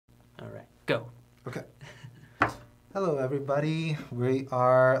All right, go. Okay. Hello, everybody. We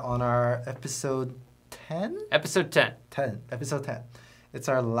are on our episode 10? Episode 10. Episode 10. It's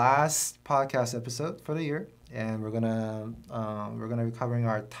our last podcast episode for the year, and we're gonna be covering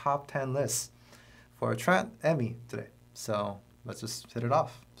our top 10 lists for Trent and me today. So let's just hit it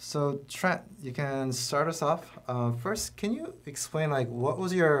off. So Trent, you can start us off. First, can you explain what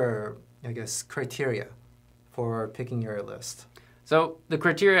was your, criteria for picking your list? So the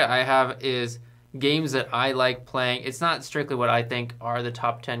criteria I have is games that I like playing. It's not strictly what I think are the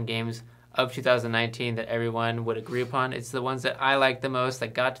top 10 games of 2019 that everyone would agree upon. It's the ones that I like the most,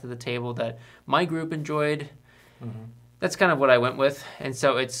 that got to the table, that my group enjoyed. Mm-hmm. That's kind of what I went with. And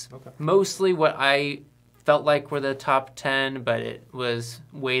so it's mostly what I felt like were the top 10, but it was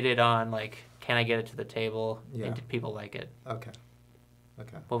weighted on, can I get it to the table? Yeah. And did people like it? Okay.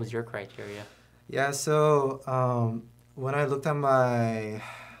 What was your criteria? Yeah, so when I looked at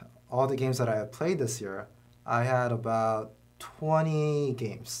all the games that I had played this year, I had about 20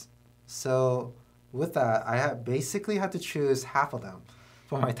 games. So with that, I basically had to choose half of them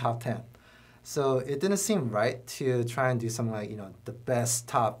for my top 10. So it didn't seem right to try and do something the best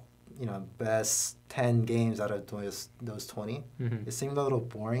 10 games out of those 20. Mm-hmm. It seemed a little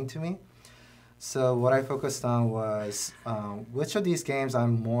boring to me. So what I focused on was which of these games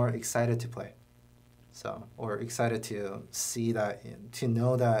I'm more excited to play. Or excited to see that, to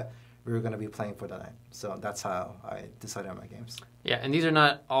know that we were going to be playing for the night. So that's how I decided on my games. Yeah, and these are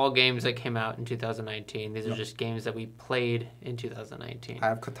not all games that came out in 2019. These are just games that we played in 2019. I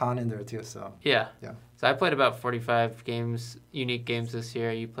have Catan in there too, so. Yeah. So I played about 45 games, unique games this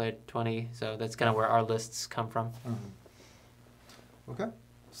year. You played 20, so that's kind of where our lists come from. Mm-hmm. Okay,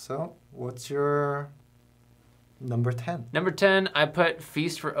 so what's your number 10? Number 10, I put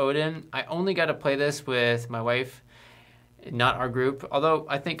Feast for Odin. I only got to play this with my wife, not our group. Although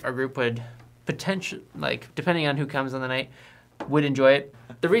I think our group would potentially, depending on who comes on the night, would enjoy it.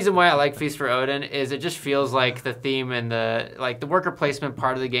 The reason why I like Feast for Odin is it just feels like the theme and the worker placement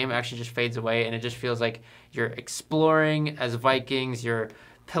part of the game actually just fades away, and it just feels like you're exploring as Vikings, you're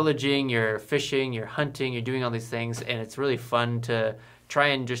pillaging, you're fishing, you're hunting, you're doing all these things, and it's really fun to try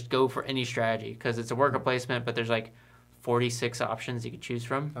and just go for any strategy because it's a worker placement, but there's 46 options you could choose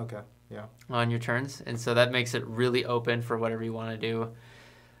from. Okay, yeah. On your turns, and so that makes it really open for whatever you want to do.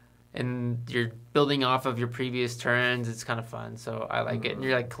 And you're building off of your previous turns. It's kind of fun, so I like it. And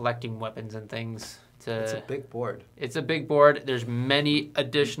you're collecting weapons and things. It's a big board. It's a big board. There's many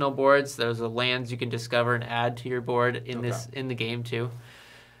additional boards. There's lands you can discover and add to your board in the game too.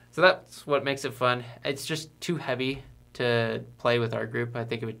 So that's what makes it fun. It's just too heavy to play with our group. I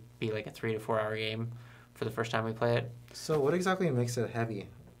think it would be a 3 to 4 hour game for the first time we play it. So what exactly makes it heavy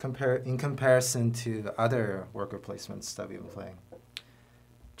in comparison to other worker placements that we've been playing?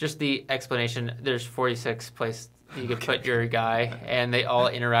 Just the explanation. There's 46 places you could put your guy, and they all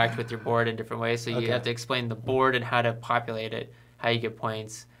interact with your board in different ways. So you have to explain the board and how to populate it, how you get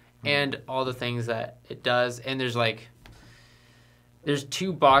points, and all the things that it does. And there's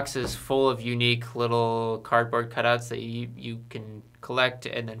 2 boxes full of unique little cardboard cutouts that you can collect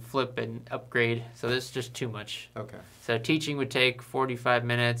and then flip and upgrade. So there's just too much. Okay. So teaching would take 45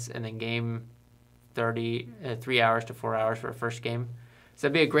 minutes, and then game 3 hours to 4 hours for a first game. So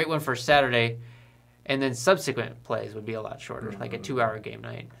that'd be a great one for Saturday, and then subsequent plays would be a lot shorter, like a 2-hour game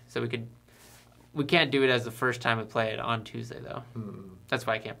night. So we can't do it as the first time we play it on Tuesday though. That's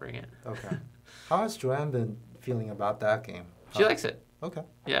why I can't bring it. Okay. How has Joanne been feeling about that game? She likes it. Okay.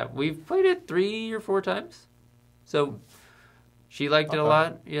 Yeah, we've played it 3 or 4 times, so she liked it a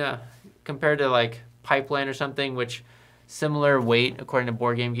lot. Yeah, compared to Pipeline or something, which similar weight according to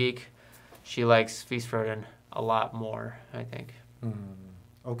Board Game Geek, she likes Feast for Odin a lot more, I think.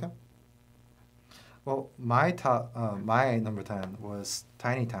 Okay. Well, my number 10 was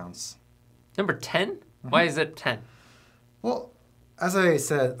Tiny Towns. Number 10? Why is it 10? Well, as I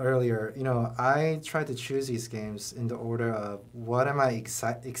said earlier, I tried to choose these games in the order of what am I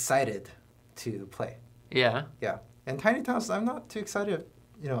excited to play. Yeah. Yeah. And Tiny Towns, I'm not too excited,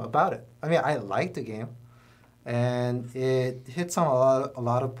 about it. I mean, I like the game, and it hits on a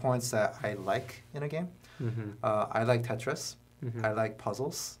lot of points that I like in a game. Mm-hmm. I like Tetris. Mm-hmm. I like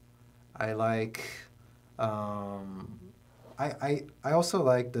puzzles. I like. I also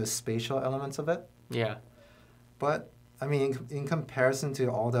like the spatial elements of it. Yeah. But I mean, in comparison to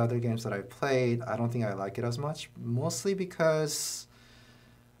all the other games that I played, I don't think I like it as much. Mostly because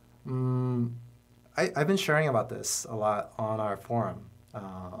I've been sharing about this a lot on our forum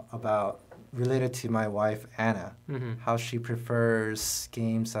related to my wife, Anna, how she prefers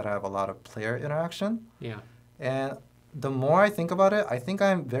games that have a lot of player interaction. Yeah. And the more I think about it, I think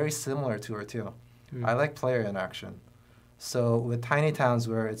I'm very similar to her too. I like player interaction. So with Tiny Towns,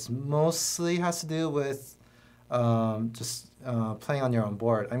 where it's mostly has to do with just playing on your own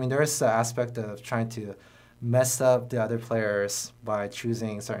board. I mean, there is the aspect of trying to mess up the other players by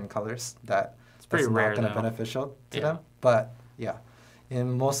choosing certain colors It's pretty that's rare, not going to though. be beneficial to Yeah. them. But yeah,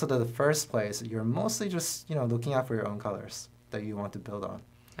 in most of the first place, you're mostly just looking out for your own colors that you want to build on.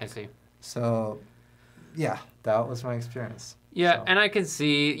 I see. So yeah, that was my experience. Yeah, So. and I can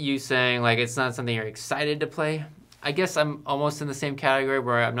see you saying like it's not something you're excited to play. I guess I'm almost in the same category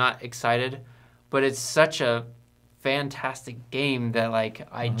where I'm not excited, but it's such a fantastic game that like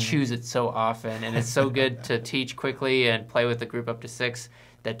I choose it so often, and it's so good to teach quickly and play with a group up to 6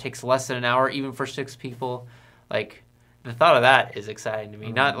 that takes less than an hour even for 6 people. Like the thought of that is exciting to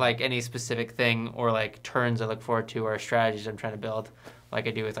me. Not like any specific thing or like turns I look forward to or strategies I'm trying to build like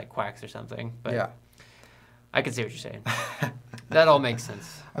I do with like Quacks or something. But Yeah. I can see what you're saying. That all makes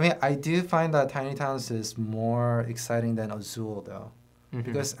sense. I mean, I do find that Tiny Towns is more exciting than Azul, though.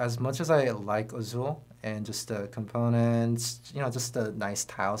 Because as much as I like Azul and just the components, just the nice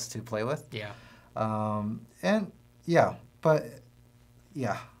tiles to play with. Yeah. And yeah, but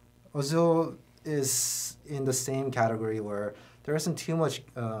yeah, Azul is in the same category where there isn't too much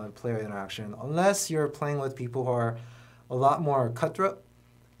player interaction unless you're playing with people who are a lot more cutthroat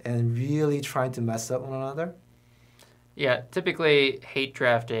and really trying to mess up one another. Yeah, typically hate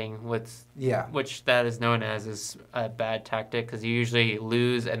drafting, Yeah. which that is known as, is a bad tactic because you usually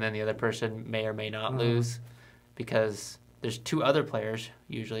lose and then the other person may or may not lose because there's 2 other players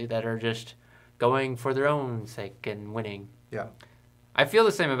usually that are just going for their own sake and winning. Yeah. I feel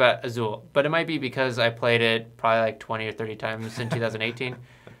the same about Azul, but it might be because I played it probably like 20 or 30 times in 2018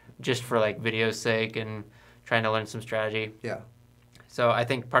 just for like video's sake and trying to learn some strategy. Yeah. So I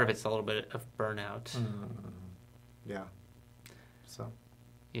think part of it's a little bit of burnout. Yeah. So.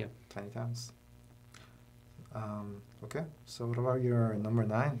 Yeah. Tiny Towns. Okay. So what about your number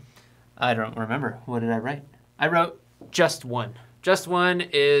 9? I don't remember. What did I write? I wrote Just One. Just One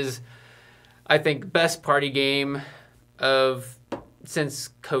is, I think, best party game since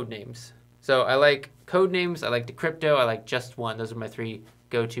Codenames. So I like Codenames, I like Decrypto, I like Just One. Those are my 3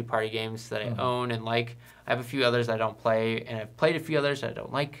 go-to party games that I own and like. I have a few others I don't play, and I've played a few others that I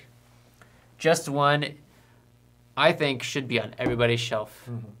don't like. Just One, I think, should be on everybody's shelf.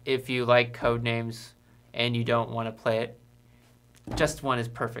 If you like Codenames and you don't want to play it, Just One is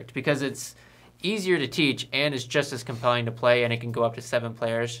perfect because it's easier to teach and it's just as compelling to play, and it can go up to 7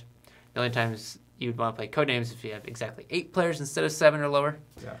 players. The only times you'd want to play Codenames if you have exactly 8 players instead of 7 or lower.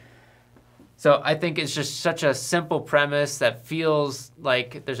 Yeah. So I think it's just such a simple premise that feels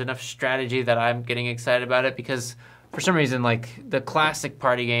like there's enough strategy that I'm getting excited about it because for some reason, like the classic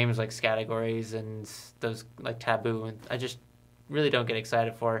party games like Categories and those like Taboo, and I just really don't get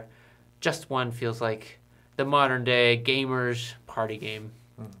excited for. Just One feels like the modern day gamers party game.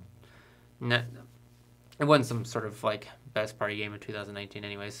 It won some sort of like best party game in 2019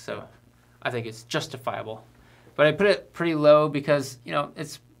 anyways, so I think it's justifiable. But I put it pretty low because,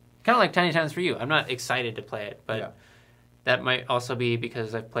 it's kind of like Tiny Towns for you. I'm not excited to play it, but that might also be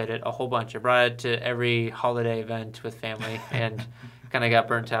because I've played it a whole bunch. I brought it to every holiday event with family and kind of got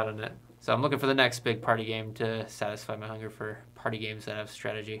burnt out on it. So I'm looking for the next big party game to satisfy my hunger for party games that have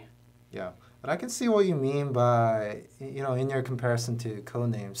strategy. Yeah. But I can see what you mean by, in your comparison to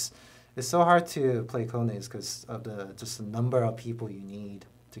Codenames. It's so hard to play Codenames because of the number of people you need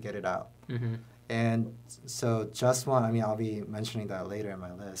to get it out. And so Just One, I'll be mentioning that later in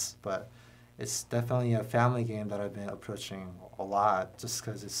my list, but it's definitely a family game that I've been approaching a lot just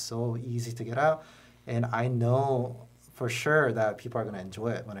because it's so easy to get out. And I know for sure that people are going to enjoy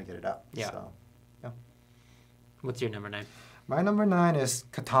it when I get it out. Yeah. So, yeah. What's your number 9? My number 9 is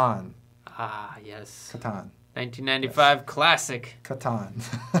Catan. Ah, yes. Catan. 1995 classic. Catan.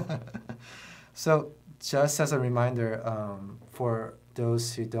 So just as a reminder, for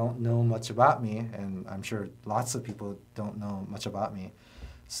those who don't know much about me, and I'm sure lots of people don't know much about me,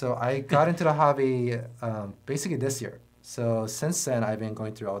 so I got into the hobby basically this year. So since then, I've been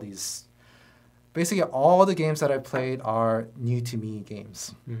going through all these. Basically, all the games that I played are new to me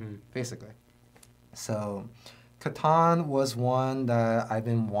games, basically. So Catan was one that I've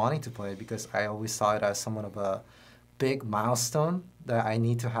been wanting to play because I always saw it as somewhat of a big milestone that I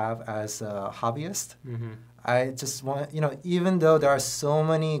need to have as a hobbyist. I just want, even though there are so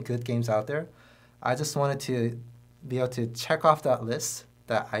many good games out there, I just wanted to be able to check off that list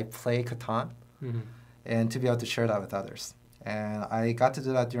that I play Catan and to be able to share that with others. And I got to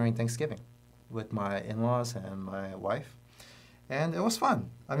do that during Thanksgiving with my in-laws and my wife. And it was fun.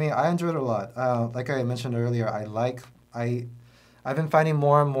 I enjoyed it a lot. Like I mentioned earlier, I like I've been finding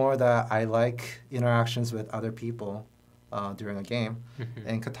more and more that I like interactions with other people during a game,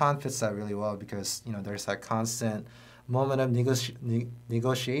 and Catan fits that really well because there's that constant moment of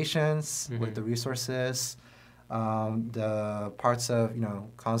negotiations with the resources, the parts of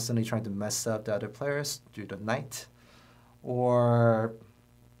constantly trying to mess up the other players through the night, or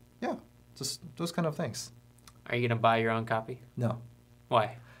yeah, just those kind of things. Are you gonna buy your own copy? No.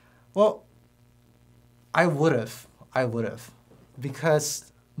 Why? Well, I would have,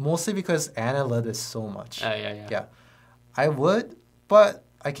 mostly because Anna loved it so much. Oh yeah. Yeah, I would, but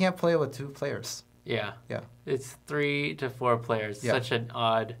I can't play with 2 players. Yeah. Yeah. It's 3 to 4 players. Yeah. Such an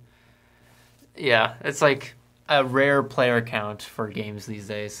odd. Yeah, it's like a rare player count for games these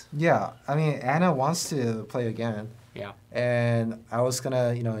days. Yeah, I mean Anna wants to play again. Yeah. And I was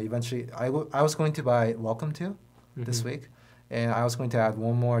gonna, eventually, I was going to buy Welcome to this week, and I was going to add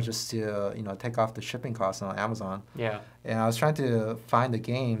one more just to, take off the shipping costs on Amazon. Yeah. And I was trying to find a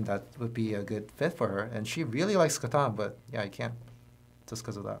game that would be a good fit for her, and she really likes Catan, but yeah, I can't, just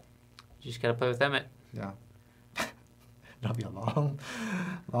because of that. You just gotta play with Emmett. Yeah. That'll be a long,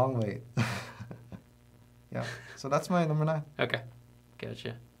 long wait. Yeah. So that's my number 9. Okay.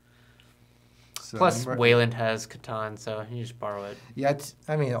 Gotcha. So Plus, Wayland has Catan, so you just borrow it. Yeah,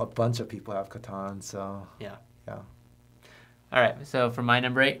 I mean, a bunch of people have Catan, so Yeah. yeah. All right, so for my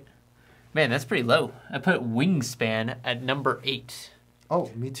number 8, man, that's pretty low. I put Wingspan at number 8. Oh,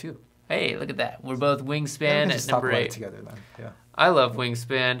 me too. Hey, look at that. We're both Yeah, we Wingspan can at just talk number about 8. it together then. Yeah. I love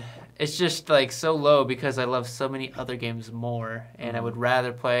Wingspan. It's just like so low because I love so many other games more, and I would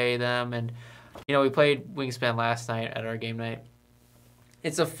rather play them. And we played Wingspan last night at our game night.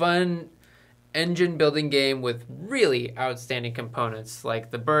 It's a fun engine building game with really outstanding components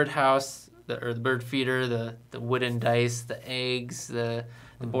like the birdhouse, the bird feeder, the wooden dice, the eggs, the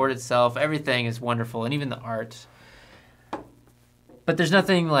board itself. Everything is wonderful, and even the art. But there's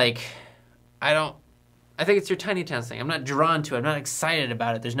nothing like I think it's your Tiny Towns thing. I'm not drawn to it. I'm not excited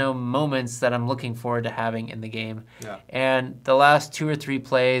about it. There's no moments that I'm looking forward to having in the game. Yeah. And the last 2 or 3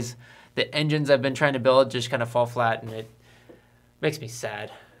 plays, the engines I've been trying to build just kind of fall flat, and it makes me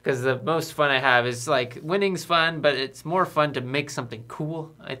sad. Because the most fun I have is like winning's fun, but it's more fun to make something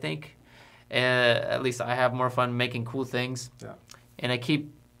cool, I think. At least I have more fun making cool things. Yeah. And I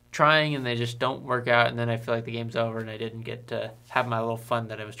keep trying, and they just don't work out, and then I feel like the game's over, and I didn't get to have my little fun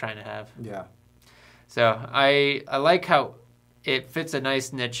that I was trying to have. Yeah. So I like how it fits a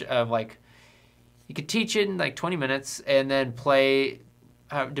nice niche of like you could teach it in like 20 minutes and then play,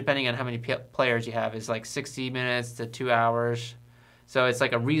 depending on how many players you have, is like 60 minutes to 2 hours. So it's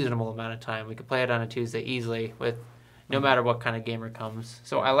like a reasonable amount of time. We could play it on a Tuesday easily with no matter what kind of gamer comes.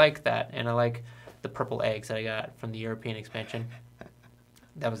 So I like that, and I like the purple eggs that I got from the European expansion.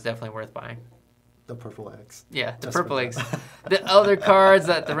 That was definitely worth buying. The purple eggs. Yeah, the Just purple for eggs. that. The other cards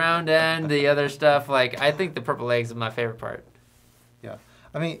at the round end, the other stuff, like I think the purple eggs is my favorite part. Yeah.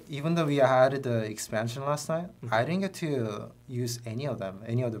 I mean, even though we had the expansion last night, I didn't get to use any of them,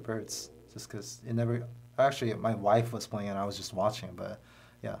 any of the birds, just because it never... Actually, my wife was playing and I was just watching, but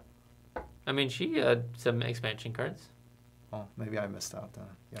yeah. I mean, she had some expansion cards. Oh, maybe I missed out then.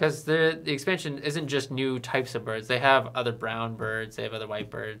 Yeah. Because the expansion isn't just new types of birds. They have other brown birds. They have other white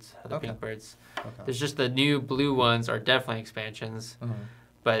birds, other Okay. pink birds. Okay. There's just the new blue ones are definitely expansions. Mhm.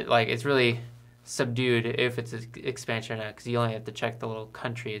 But, like, it's really subdued if it's an expansion or not, because you only have to check the little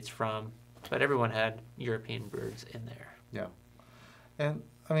country it's from. But everyone had European birds in there. Yeah. And,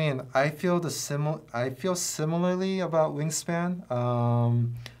 I mean, I feel similarly about Wingspan.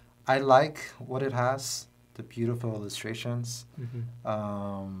 I like what it has. The beautiful illustrations,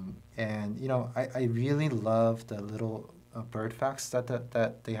 and I really love the little bird facts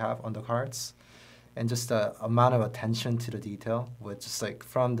that they have on the cards, and just the amount of attention to the detail, with just like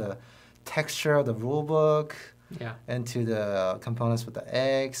from the texture of the rule book, and to the components with the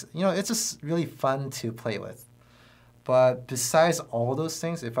eggs. It's just really fun to play with. But besides all those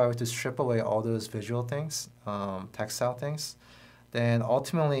things, if I were to strip away all those visual things, textile things, then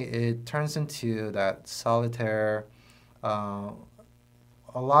ultimately it turns into that solitaire, a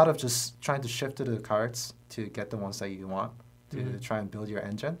lot of just trying to shift to the cards to get the ones that you want to try and build your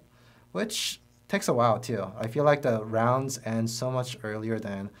engine, which takes a while too. I feel like the rounds end so much earlier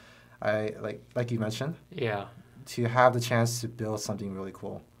than like you mentioned. Yeah. To have the chance to build something really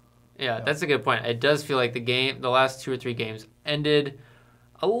cool. Yeah, that's a good point. It does feel like the last 2 or 3 games ended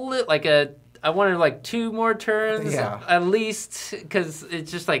a little like I wanted like 2 more turns at least, because it's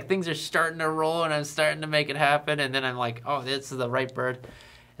just like things are starting to roll and I'm starting to make it happen, and then I'm like, oh, this is the right bird,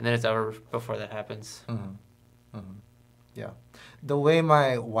 and then it's over before that happens. Yeah. the way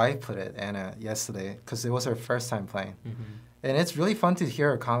my wife put it, Anna, yesterday, because it was her first time playing. And it's really fun to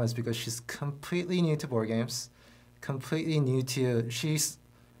hear her comments because she's completely new to board games, completely new to she's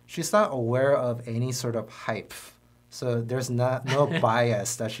not aware of any sort of hype. So there's no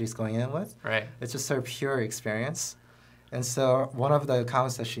bias that she's going in with. Right. It's just her pure experience. And so one of the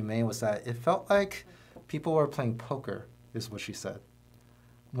comments that she made was that it felt like people were playing poker, is what she said.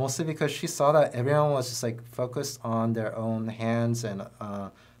 Mostly because she saw that everyone was just like focused on their own hands and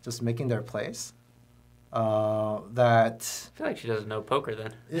just making their plays. That I feel like she doesn't know poker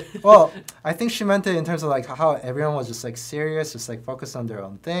then. Well, I think she meant it in terms of like how everyone was just like serious, just like focused on their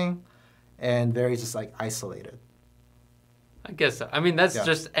own thing, and very just like isolated. I guess so. I mean, that's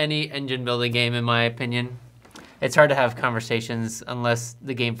just any engine building game, in my opinion. It's hard to have conversations unless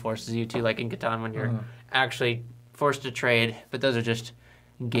the game forces you to, like in Catan when you're actually forced to trade. But those are just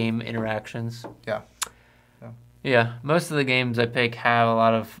game interactions. Yeah. Yeah. Most of the games I pick have a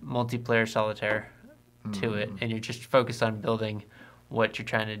lot of multiplayer solitaire to it, and you're just focused on building what you're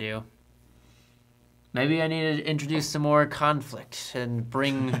trying to do. Maybe I need to introduce some more conflict and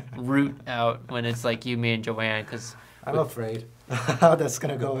bring Root out when it's like you, me, and Joanne, because I'm afraid how that's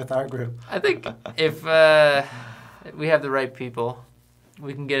going to go with our group. I think if we have the right people,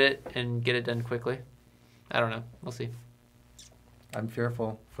 we can get it done quickly. I don't know. We'll see. I'm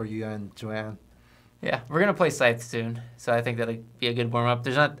fearful for you and Joanne. Yeah, we're going to play Scythe soon, so I think that'll be a good warm-up.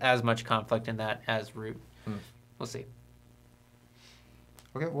 There's not as much conflict in that as Root. We'll see.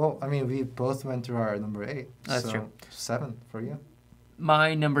 Okay, well, I mean, we both went through our number 8. That's true. 7 for you.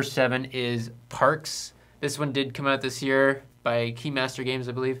 My number 7 is Parks. This one did come out this year by Keymaster Games,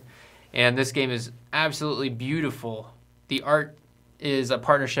 I believe. And this game is absolutely beautiful. The art is a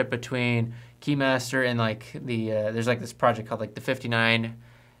partnership between Keymaster and like there's like this project called like the 59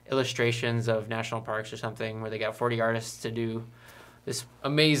 Illustrations of National Parks or something, where they got 40 artists to do this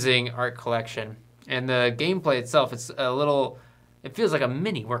amazing art collection. And the gameplay itself, it feels like a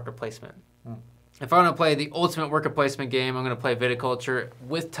mini worker placement. If I want to play the ultimate worker placement game, I'm going to play Viticulture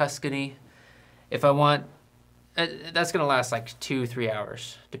with Tuscany. If I want, that's going to last like 2-3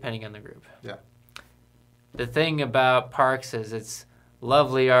 hours, depending on the group. Yeah. The thing about Parks is it's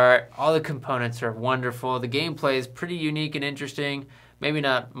lovely art. All the components are wonderful. The gameplay is pretty unique and interesting. Maybe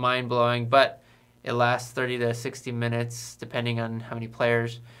not mind-blowing, but it lasts 30 to 60 minutes, depending on how many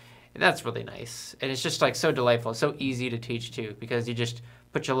players. And that's really nice. And it's just like so delightful, so easy to teach too, because you just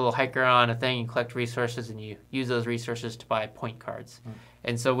put your little hiker on a thing and collect resources, and you use those resources to buy point cards.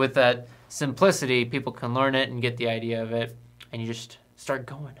 And so with that simplicity, people can learn it and get the idea of it, and you just start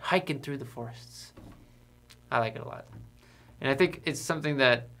going, hiking through the forests. I like it a lot. And I think it's something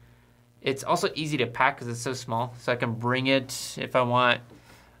that it's also easy to pack because it's so small, so I can bring it if I want.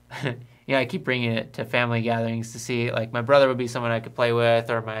 Yeah, I keep bringing it to family gatherings to see, like my brother would be someone I could play with,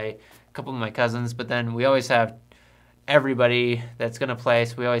 or a couple of my cousins, but then we always have everybody that's going to play,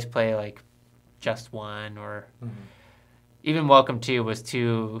 so we always play like just one, or even Welcome To was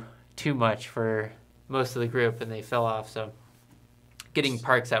too much for most of the group, and they fell off, so getting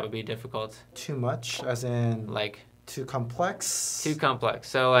Parks out would be difficult. Too much, as in like too complex? Too complex.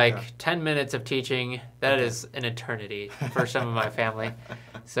 So like 10 minutes of teaching, that is an eternity for some of my family.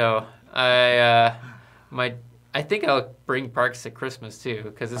 So I think I'll bring Parks to Christmas too,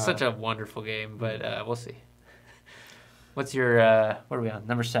 because it's such a wonderful game, but we'll see. What's your, what are we on?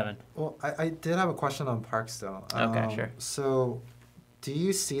 Number 7. Well, I did have a question on Parks though. Okay, sure. So do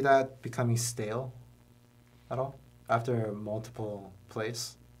you see that becoming stale at all after multiple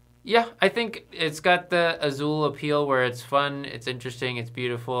plays? Yeah, I think it's got the Azul appeal where it's fun, it's interesting, it's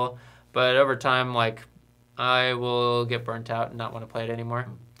beautiful, but over time, like, I will get burnt out and not want to play it anymore.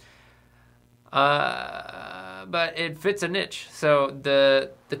 But it fits a niche. So the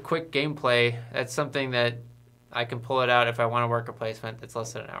quick gameplay, that's something that I can pull it out if I want to work a placement that's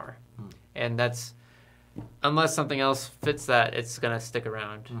less than an hour. And that's, unless something else fits that, it's going to stick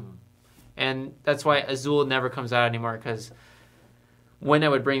around. And that's why Azul never comes out anymore, because when I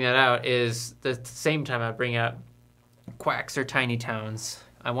would bring that out is the same time I would bring out Quacks or Tiny Towns.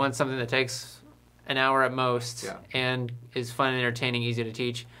 I want something that takes an hour at most and is fun and entertaining, easy to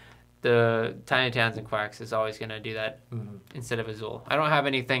teach. The Tiny Towns and Quacks is always going to do that instead of Azul. I don't have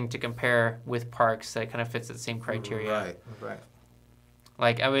anything to compare with Parks that kind of fits that same criteria. Right.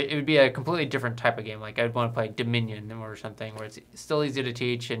 Like it would be a completely different type of game. Like I'd want to play Dominion or something where it's still easy to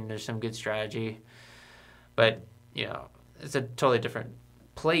teach and there's some good strategy. But, you know, it's a totally different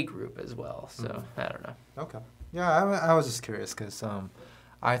play group as well. So I don't know. Okay. Yeah, I was just curious because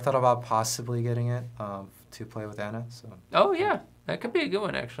I thought about possibly getting it to play with Anna. So. Oh, yeah. That could be a good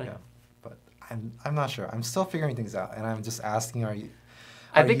one, actually. Yeah. But I'm not sure. I'm still figuring things out, and I'm just asking our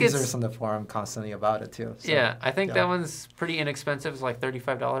I think users on the forum constantly about it too. So, yeah, I think that one's pretty inexpensive. It's like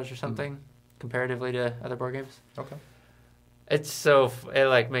 $35 or something comparatively to other board games. Okay. It's it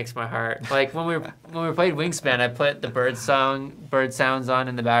like makes my heart like when we played Wingspan, I put the bird sounds on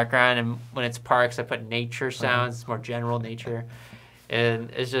in the background, and when it's parks, I put nature sounds, more general nature,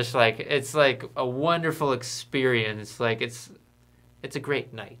 and it's just like it's like a wonderful experience. Like it's a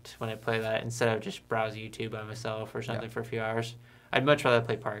great night when I play that instead of just browse YouTube by myself or something for a few hours. I'd much rather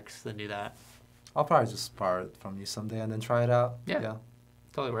play parks than do that. I'll probably just borrow it from you someday and then try it out. Yeah.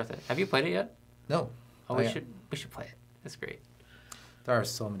 Totally worth it. Have you played it yet? No. Oh, we should play it. That's great. There are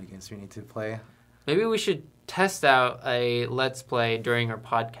so many games we need to play. Maybe we should test out a Let's Play during our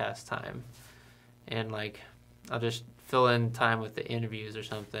podcast time. And, like, I'll just fill in time with the interviews or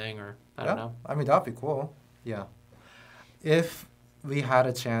something, or I don't know. I mean, that'd be cool. Yeah. If we had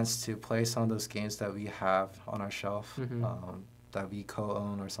a chance to play some of those games that we have on our shelf, that we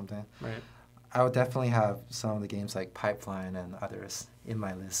co-own or something, right. I would definitely have some of the games like Pipeline and others in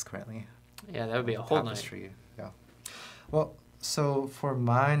my list currently. Yeah, that would be a whole Tapestry. Yeah. Well, so for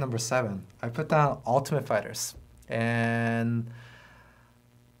my number 7, I put down Ultimate Fighters. And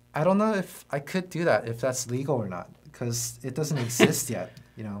I don't know if I could do that, if that's legal or not, because it doesn't exist yet,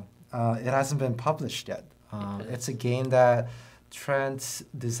 you know. It hasn't been published yet. It's a game that Trent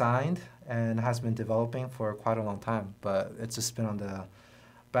designed and has been developing for quite a long time, but it's just been on the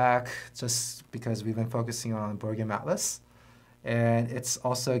back just because we've been focusing on Board Game Atlas. And it's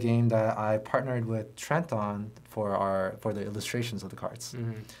also a game that I partnered with Trent on for the illustrations of the cards.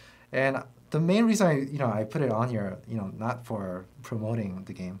 And the main reason I put it on here, not for promoting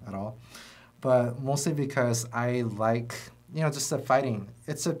the game at all, but mostly because I like just the fighting.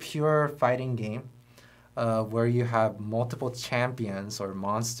 It's a pure fighting game where you have multiple champions or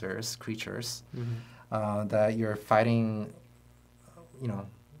monsters, creatures that you're fighting,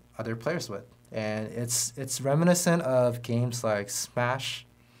 other players with. And it's reminiscent of games like Smash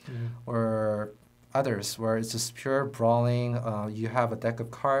or others, where it's just pure brawling. You have a deck of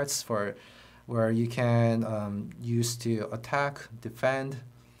cards where you can use to attack, defend,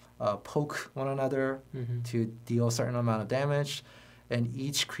 poke one another to deal a certain amount of damage. And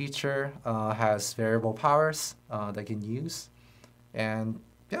each creature has variable powers they can use. And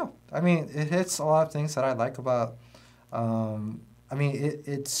yeah, I mean, it hits a lot of things that I like about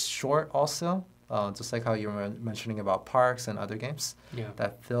it's short also, just like how you were mentioning about parks and other games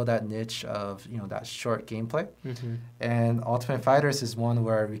that fill that niche of that short gameplay. And Ultimate Fighters is one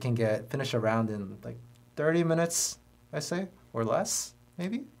where we can finish a round in like 30 minutes, I say, or less,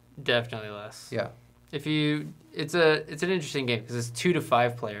 maybe. Definitely less. Yeah. It's an interesting game because it's 2 to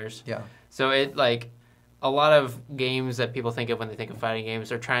 5 players. Yeah. So it like a lot of games that people think of when they think of fighting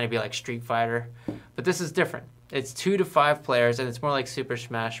games are trying to be like Street Fighter, but this is different. It's 2 to 5 players, and it's more like Super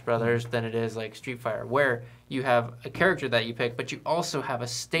Smash Brothers than it is like Street Fighter, where you have a character that you pick, but you also have a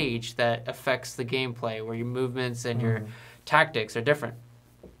stage that affects the gameplay, where your movements and your tactics are different.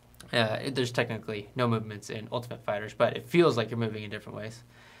 There's technically no movements in Ultimate Fighters, but it feels like you're moving in different ways.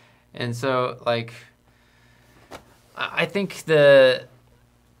 And so, like, I think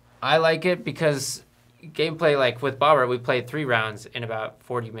I like it because gameplay, like with Bobber, we played 3 rounds in about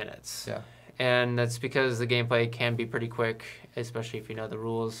 40 minutes. Yeah. And that's because the gameplay can be pretty quick, especially if you know the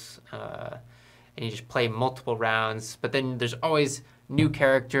rules, and you just play multiple rounds. But then there's always new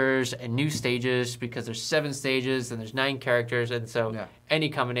characters and new stages because there's 7 stages and there's 9 characters, and so any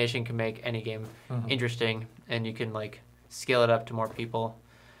combination can make any game interesting, and you can like scale it up to more people.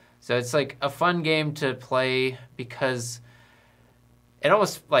 So it's like a fun game to play because it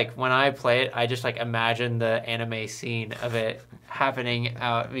almost, like, when I play it, I just, like, imagine the anime scene of it happening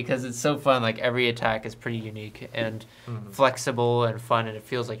out because it's so fun. Like, every attack is pretty unique and flexible and fun, and it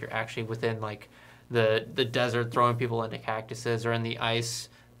feels like you're actually within, like, the desert throwing people into cactuses or in the ice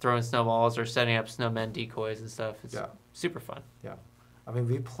throwing snowballs or setting up snowmen decoys and stuff. It's super fun. Yeah. I mean,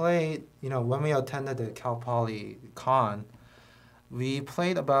 we played, when we attended the Cal Poly Con, we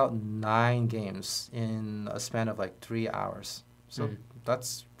played about 9 games in a span of, like, 3 hours. So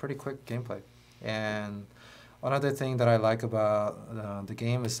that's pretty quick gameplay. And another thing that I like about the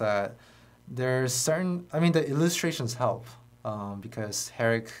game is that there's the illustrations help because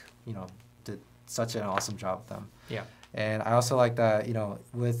Herrick, did such an awesome job with them. Yeah. And I also like that,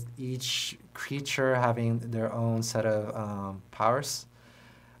 with each creature having their own set of powers,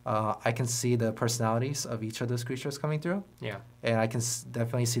 I can see the personalities of each of those creatures coming through. Yeah. And I can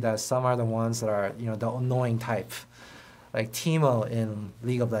definitely see that some are the ones that are, the annoying type. Like Teemo in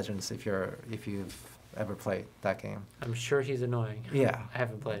League of Legends, if you've ever played that game. I'm sure he's annoying. Yeah. I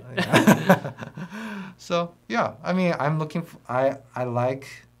haven't played. Yeah. So yeah, I mean, I'm looking. I like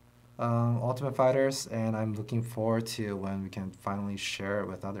Ultimate Fighters, and I'm looking forward to when we can finally share it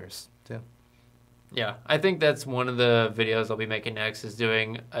with others too. Yeah, I think that's one of the videos I'll be making next is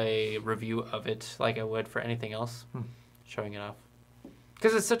doing a review of it like I would for anything else, showing it off.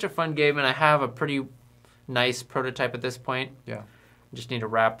 Because it's such a fun game, and I have a pretty nice prototype at this point. Yeah. Just need to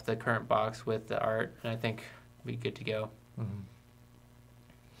wrap the current box with the art, and I think we'll be good to go. Mm-hmm.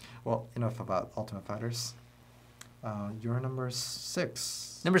 Well, enough about Ultimate Fighters. Your number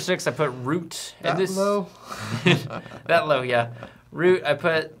 6. Number 6, I put Root. That low? That low, yeah. Root, I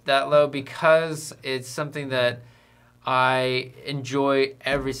put that low because it's something that I enjoy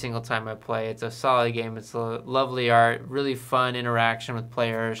every single time I play. It's a solid game. It's a lovely art, really fun interaction with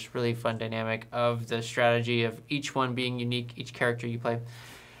players, really fun dynamic of the strategy of each one being unique, each character you play.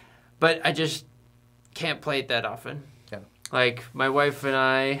 But I just can't play it that often. Yeah. Like, my wife and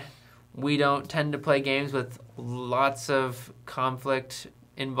I, we don't tend to play games with lots of conflict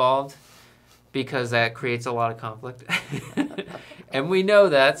involved because that creates a lot of conflict. And we know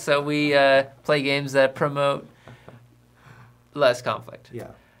that, so we play games that promote less conflict.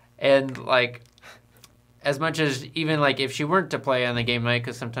 Yeah. And, like, as much as even, like, if she weren't to play on the game night,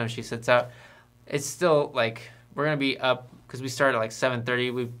 because sometimes she sits out, it's still, like, we're going to be up, because we start at, like,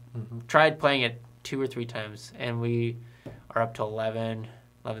 7:30. We've tried playing it 2 or 3 times, and we are up to 11,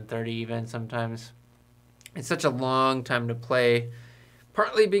 11:30 even sometimes. It's such a long time to play,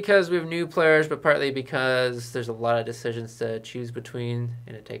 partly because we have new players, but partly because there's a lot of decisions to choose between,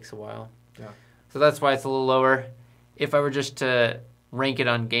 and it takes a while. Yeah. So that's why it's a little lower. If I were just to rank it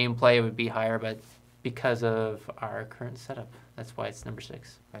on gameplay, it would be higher, but because of our current setup, that's why it's number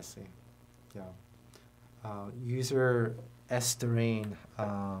 6. I see. Yeah. User Esterain,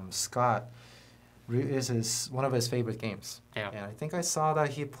 Scott, is one of his favorite games. Yeah. And I think I saw that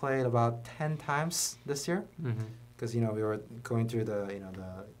he played about 10 times this year. Mm-hmm. Because we were going through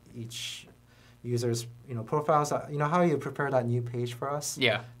the each user's profiles. How you prepare that new page for us.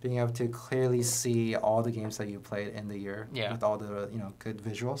 Yeah. Being able to clearly see all the games that you played in the year. Yeah. With all the good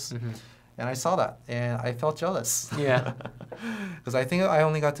visuals. Mm-hmm. And I saw that, and I felt jealous. Yeah. Because I think I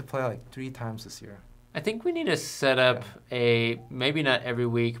only got to play like 3 times this year. I think we need to set up a, maybe not every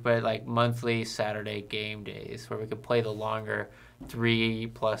week, but like monthly Saturday game days where we could play the longer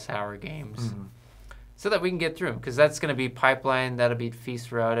 3+ hour games. Mm-hmm. So that we can get through them, because that's going to be Pipeline, that'll be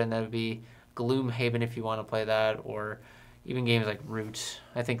Feast Road, and that'll be Gloomhaven if you want to play that, or even games like Root.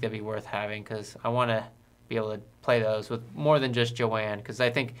 I think that'd be worth having, because I want to be able to play those with more than just Joanne, because I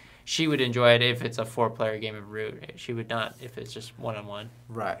think she would enjoy it if it's a 4-player game of Root. She would not if it's just one-on-one.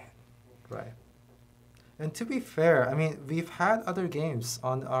 Right. And to be fair, I mean, we've had other games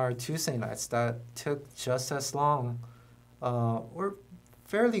on our Tuesday nights that took just as long, or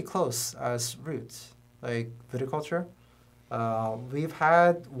fairly close as Root. Like Viticulture, we've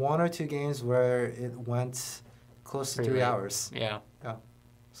had 1 or 2 games where it went close to 3 hours. Yeah.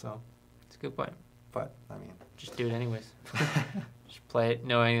 So It's a good point. But I mean, just do it anyways. Just play it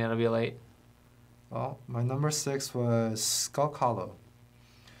knowing that it'll be late. Well, my number 6 was Skull Hollow.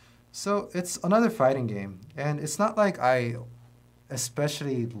 So it's another fighting game, and it's not like I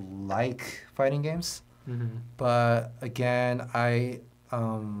especially like fighting games, but again, there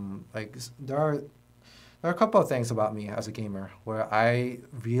are a couple of things about me as a gamer where I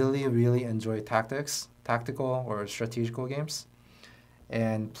really, really enjoy tactical or strategical games,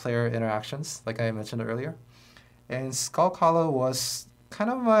 and player interactions, like I mentioned earlier. And Skull Hollow was kind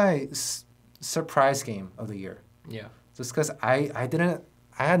of my surprise game of the year. Yeah. Just because I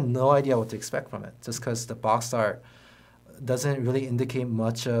had no idea what to expect from it. Just because the box art doesn't really indicate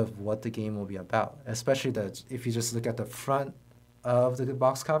much of what the game will be about. Especially if you just look at the front of the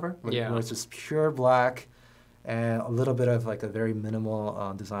box cover, where it's just pure black and a little bit of like a very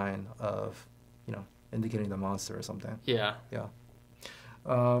minimal design of, indicating the monster or something. Yeah. Yeah.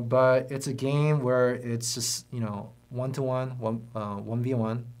 But it's a game where it's just, 1-to-1,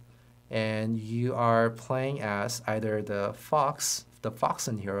 1v1, and you are playing as either the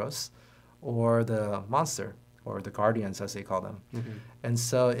Foxen heroes, or the monster, or the guardians as they call them. And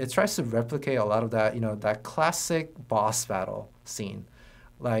so it tries to replicate a lot of that, that classic boss battle scene,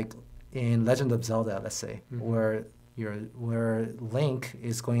 like in Legend of Zelda, let's say, where Link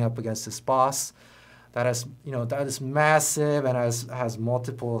is going up against this boss that is massive and has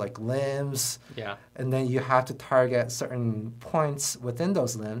multiple like limbs. Yeah. And then you have to target certain points within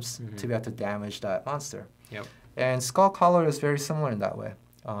those limbs to be able to damage that monster. Yep. And Skull Hollow is very similar in that way,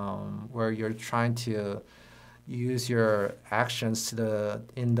 where you're trying to use your actions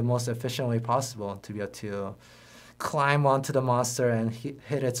in the most efficient way possible to be able to climb onto the monster and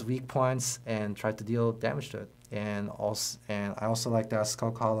hit its weak points and try to deal damage to it. And I also like that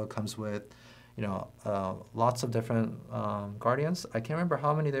Skull Hollow comes with, lots of different guardians. I can't remember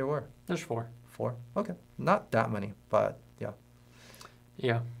how many there were. There's 4. 4? Okay, not that many, but yeah.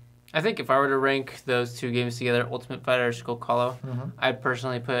 Yeah. I think if I were to rank those 2 games together, Ultimate Fighter or Skull Hollow, I'd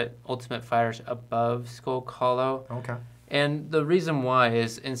personally put Ultimate Fighters above Skull Hollow. Okay. And the reason why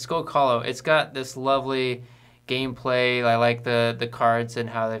is in Skull Hollow, it's got this lovely gameplay. I like the cards and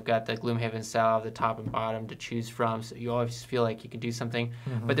how they've got the Gloomhaven style of the top and bottom to choose from, so you always feel like you can do something.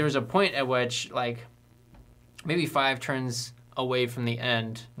 But there was a point at which, like, maybe 5 turns away from the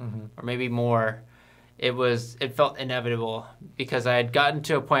end, or maybe more, it felt inevitable because I had gotten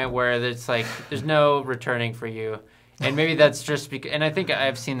to a point where it's like there's no returning for you. And maybe that's just because, and I think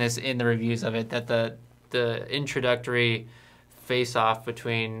I've seen this in the reviews of it, that the introductory face-off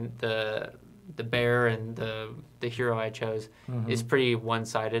between the bear and the hero I chose is pretty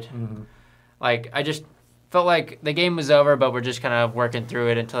one-sided. Like, I just felt like the game was over, but we're just kind of working through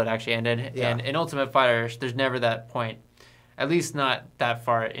it until it actually ended. Yeah. And in Ultimate Fighter, there's never that point, at least not that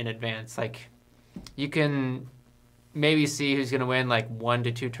far in advance. Like, you can maybe see who's going to win like 1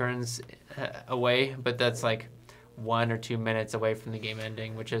 to 2 turns away, but that's like 1 or 2 minutes away from the game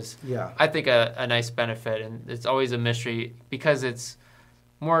ending, which is, I think, a nice benefit. And it's always a mystery because it's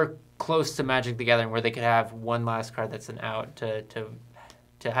more close to Magic the Gathering, where they could have one last card that's an out to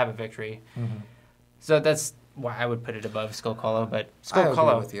have a victory. So that's why I would put it above Skull Hollow, but Skull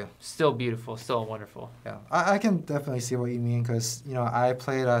Hollow with you. Still beautiful, still wonderful. Yeah, I can definitely see what you mean because, I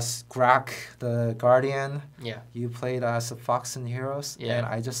played as Grak, the Guardian. Yeah. You played as a Fox and Heroes. Yeah. And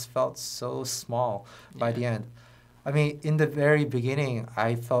I just felt so small by the end. I mean, in the very beginning,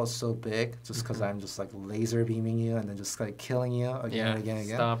 I felt so big just because I'm just like laser beaming you and then just like killing you again and again and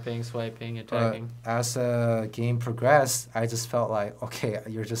again. Stomping, swiping, attacking. But as the game progressed, I just felt like, okay,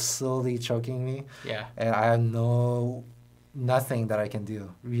 you're just slowly choking me. Yeah. And I have nothing that I can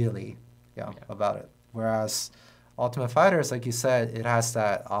do really about it. Whereas Ultimate Fighters, like you said, it has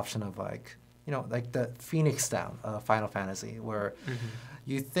that option of like, like the Phoenix Down Final Fantasy where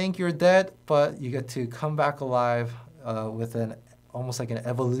you think you're dead, but you get to come back alive with almost like an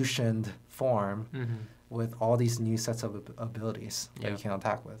evolutioned form with all these new sets of abilities that you can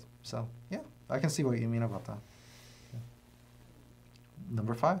attack with. So, yeah, I can see what you mean about that. Yeah.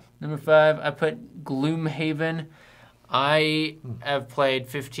 Number 5? Number 5, I put Gloomhaven. I have played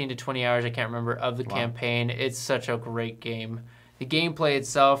 15 to 20 hours, I can't remember, of the campaign. It's such a great game. The gameplay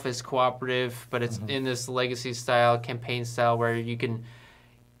itself is cooperative, but it's in this legacy style, campaign style, where you can...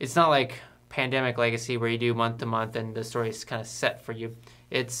 It's not like Pandemic Legacy where you do month to month and the story is kind of set for you.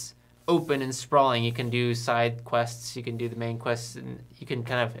 It's open and sprawling. You can do side quests, you can do the main quests, and you can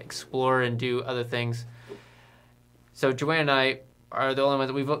kind of explore and do other things. So Joanne and I are the only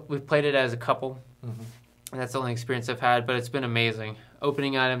ones that we've played it as a couple. And that's the only experience I've had, but it's been amazing.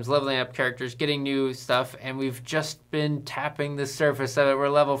 Opening items, leveling up characters, getting new stuff, and we've just been tapping the surface of it. We're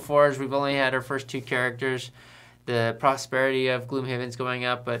level 4s. We've only had our first 2 characters. The prosperity of Gloomhaven's going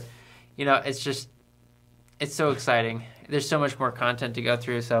up, but it's so exciting. There's so much more content to go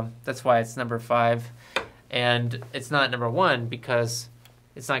through, so that's why it's number 5. And it's not number 1 because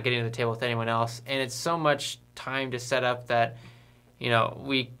it's not getting to the table with anyone else. And it's so much time to set up that,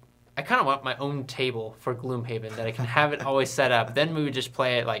 I kind of want my own table for Gloomhaven that I can have it always set up. Then we would just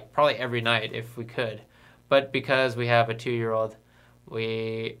play it like probably every night if we could. But because we have a 2-year-old,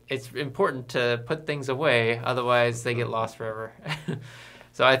 it's important to put things away, otherwise they get lost forever.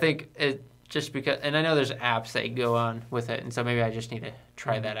 So I think it just because, and I know there's apps that go on with it, and so maybe I just need to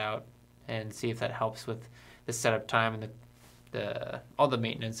try that out and see if that helps with the setup time and the all the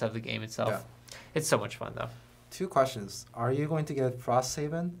maintenance of the game itself. Yeah. It's so much fun though. 2 questions. Are you going to get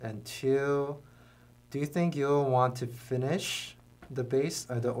Frosthaven? And 2, do you think you'll want to finish the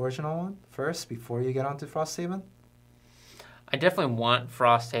original one first before you get onto Frosthaven? I definitely want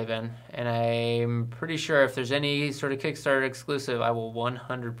Frosthaven, and I'm pretty sure if there's any sort of Kickstarter exclusive, I will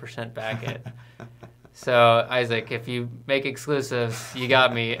 100% back it. So, Isaac, if you make exclusives, you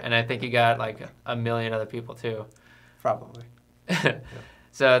got me, and I think you got like a million other people too. Probably. Yeah.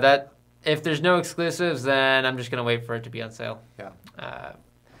 So that if there's no exclusives, then I'm just going to wait for it to be on sale. Yeah.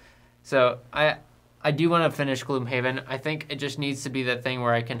 So I do want to finish Gloomhaven. I think it just needs to be that thing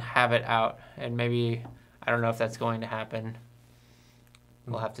where I can have it out, and maybe, I don't know if that's going to happen.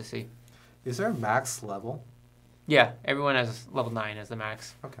 We'll have to see. Is there a max level? Yeah, everyone has level 9 as the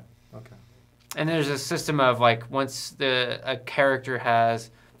max. Okay. And there's a system of like once a character has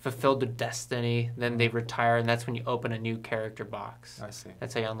fulfilled their destiny, then they retire, and that's when you open a new character box. I see.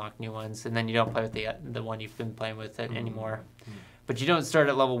 That's how you unlock new ones, and then you don't play with the one you've been playing with anymore. Mm. But you don't start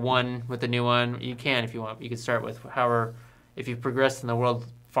at level 1 with the new one. You can if you want. You can start with however, if you've progressed in the world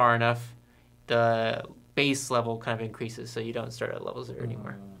far enough, the base level kind of increases, so you don't start at level 0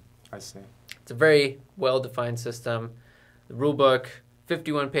 anymore. I see. It's a very well-defined system. The rulebook,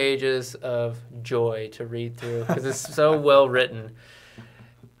 51 pages of joy to read through because it's so well written.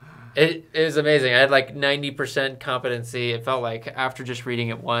 It was amazing. I had like 90% competency, it felt like, after just reading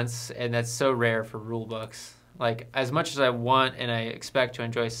it once, and that's so rare for rulebooks. Like, as much as I want and I expect to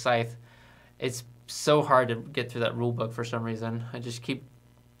enjoy Scythe, it's so hard to get through that rulebook for some reason. I just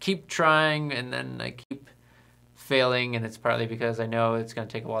keep trying, and then I keep failing, and it's partly because I know it's going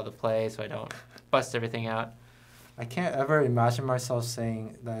to take a while to play, so I don't bust everything out. I can't ever imagine myself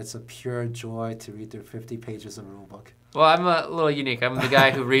saying that it's a pure joy to read through 50 pages of a rulebook. Well, I'm a little unique. I'm the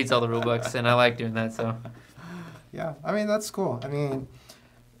guy who reads all the rulebooks, and I like doing that, so. Yeah, I mean, that's cool. I mean,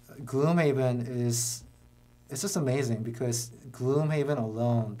 Gloomhaven it's just amazing because Gloomhaven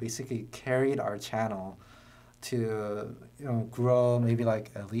alone basically carried our channel to, grow maybe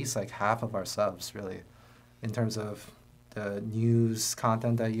like at least like half of our subs, really, in terms of the news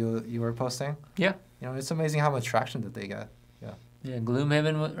content that you were posting. Yeah. It's amazing how much traction that they get. Yeah. Yeah,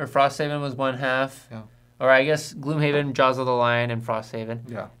 Gloomhaven or Frosthaven was one half. Yeah. Or I guess Gloomhaven, Jaws of the Lion, and Frosthaven.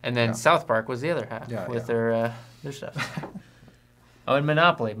 Yeah. And then South Park was the other half with their stuff. Oh, and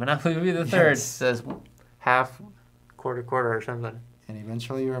Monopoly. Monopoly would be the third. Yes. Says half, quarter or something. And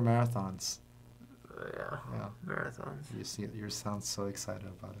eventually your marathons. Yeah. Marathons. You sound so excited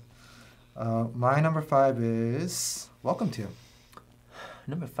about it. My number 5 is Welcome To.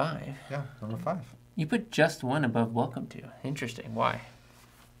 Number 5? Yeah, number 5. You put just one above Welcome To. Interesting. Why?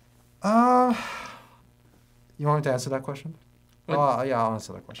 You want me to answer that question? Oh, yeah, I'll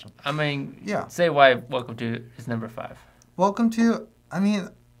answer that question. I mean, yeah. Say why Welcome To is number 5. Welcome To, I mean,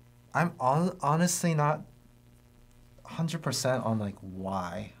 I'm honestly not 100% on like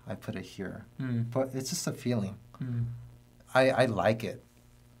why I put it here, but it's just a feeling. I like it.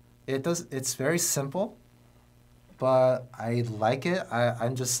 It's very simple, but I like it.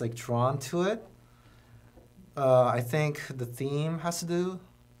 I'm just like drawn to it. I think the theme has to do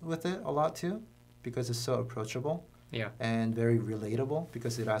with it a lot too, because it's so approachable. Yeah. And very relatable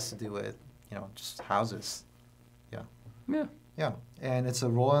because it has to do with, just houses. Yeah. Yeah. Yeah. And it's a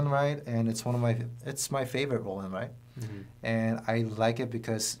roll and write, and it's my favorite roll and write. And I like it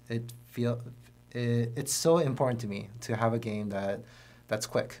because it's so important to me to have a game that's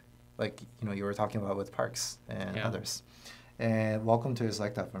quick. Like, you were talking about with Parks and others. And Welcome To is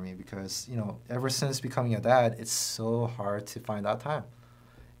like that for me because, ever since becoming a dad, it's so hard to find that time.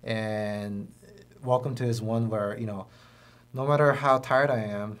 And Welcome To is one where, no matter how tired I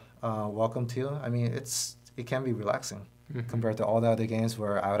am, Welcome To, I mean, it can be relaxing compared to all the other games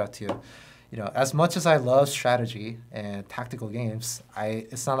where I would have to, as much as I love strategy and tactical games,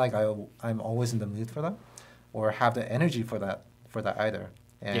 it's not like I'm always in the mood for them or have the energy for that either.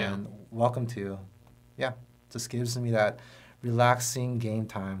 And Welcome To, just gives me that relaxing game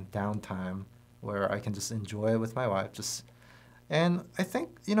time, downtime, where I can just enjoy it with my wife. And I think,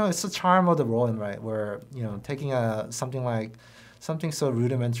 it's the charm of the roll and write where, taking something so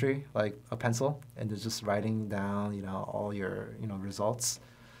rudimentary like a pencil and just writing down, all your, results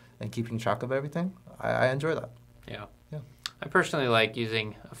and keeping track of everything. I enjoy that. Yeah. Yeah. I personally like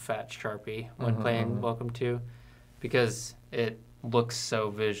using a fat Sharpie when playing Welcome To because it looks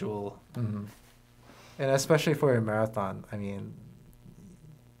so visual. And especially for a marathon, I mean,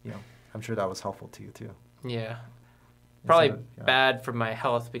 I'm sure that was helpful to you too. Yeah. Probably bad for my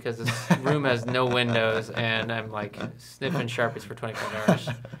health because this room has no windows and I'm like sniffing Sharpies for 24 hours.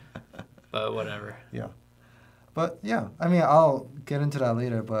 But whatever. Yeah. But yeah, I mean, I'll get into that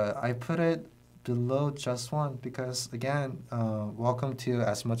later, but I put it below just one because, again, Welcome To,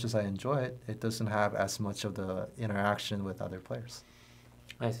 as much as I enjoy it, it doesn't have as much of the interaction with other players.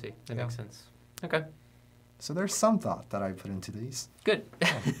 I see. That makes sense. Okay. So there's some thought that I put into these. Good.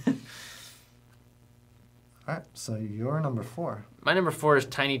 All right, so your number 4. My number 4 is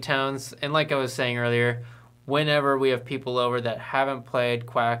Tiny Towns. And like I was saying earlier, whenever we have people over that haven't played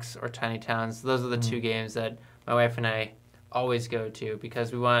Quacks or Tiny Towns, those are the two games that my wife and I always go to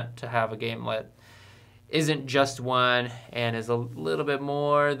because we want to have a game that isn't just one and is a little bit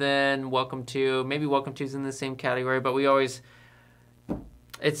more than Welcome To. Maybe Welcome To is in the same category, but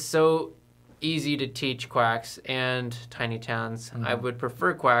it's so easy to teach Quacks and Tiny Towns. I would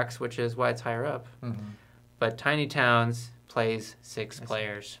prefer Quacks, which is why it's higher up. But Tiny Towns plays 6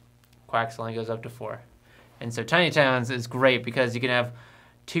 players. Quacks only goes up to 4. And so Tiny Towns is great because you can have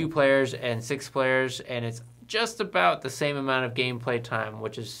 2 players and 6 players, and it's just about the same amount of gameplay time,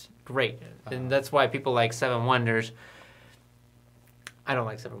 which is great. And that's why people like Seven Wonders. I don't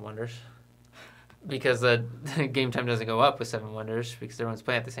like Seven Wonders because the game time doesn't go up with Seven Wonders because everyone's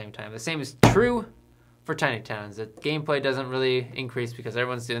playing at the same time. The same is true for Tiny Towns. The gameplay doesn't really increase because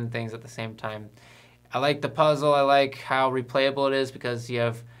everyone's doing things at the same time. I like the puzzle. I like how replayable it is because you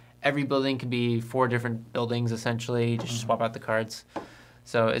have every building can be 4 different buildings essentially. You just swap out the cards.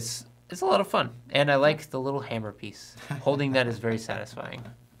 So it's a lot of fun. And I like the little hammer piece. Holding that is very satisfying.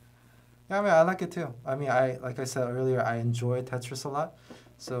 Yeah, I mean, I like it too. I mean, like I said earlier, I enjoy Tetris a lot.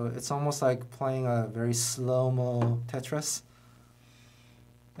 So it's almost like playing a very slow-mo Tetris.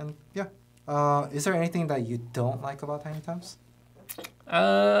 And yeah. Is there anything that you don't like about Tiny Towns?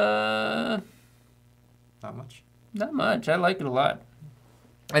 Not much. Not much. I like it a lot.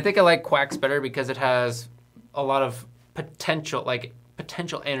 I think I like Quacks better because it has a lot of potential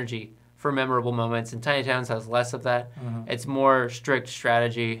energy for memorable moments, and Tiny Towns has less of that. It's more strict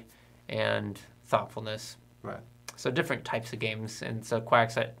strategy and thoughtfulness. Right. So different types of games, and so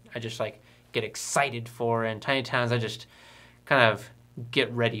Quacks I just like get excited for, and Tiny Towns I just kind of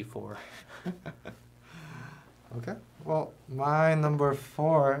get ready for. Okay. Well, my number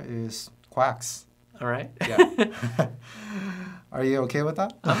 4 is Quacks. All right. Yeah. Are you okay with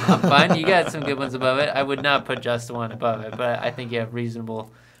that? I'm fine. You got some good ones above it. I would not put just one above it, but I think you have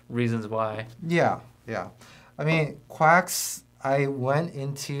reasonable reasons why. Yeah. I mean, Quacks, I went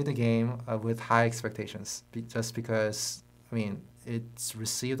into the game with high expectations just because, I mean, it's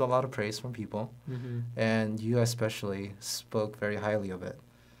received a lot of praise from people, and you especially spoke very highly of it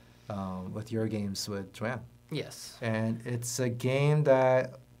with your games with Joanne. Yes. And it's a game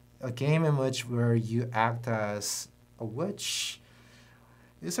in which where you act as a witch.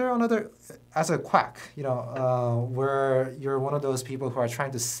 Is there another as a quack? Where you're one of those people who are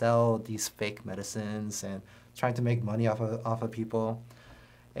trying to sell these fake medicines and trying to make money off of people.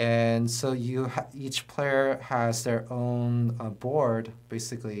 And so each player has their own board,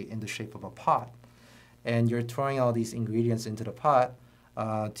 basically in the shape of a pot, and you're throwing all these ingredients into the pot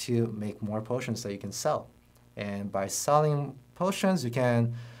to make more potions that you can sell. And by selling potions, you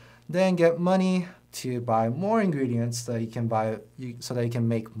can then get money to buy more ingredients that you can so that you can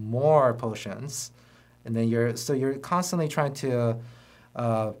make more potions. And then you're constantly trying to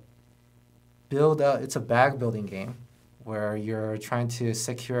build up. It's a bag building game where you're trying to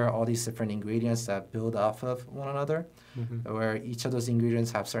secure all these different ingredients that build off of one another, where each of those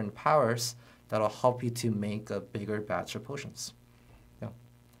ingredients have certain powers that'll help you to make a bigger batch of potions. Yeah.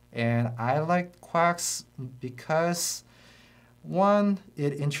 And I like Quacks because, one,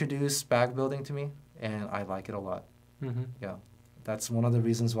 it introduced bag building to me, and I like it a lot. Yeah. That's one of the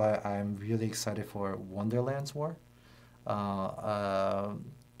reasons why I'm really excited for Wonderland's War, a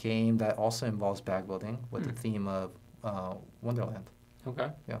game that also involves bag building with the theme of Wonderland. Okay.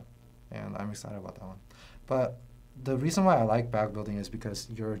 Yeah, and I'm excited about that one. But the reason why I like bag building is because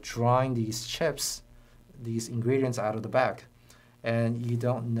you're drawing these chips, these ingredients out of the bag, and you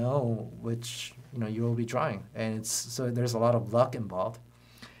don't know which you will be drawing, and so there's a lot of luck involved,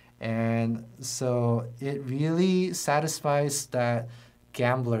 and so it really satisfies that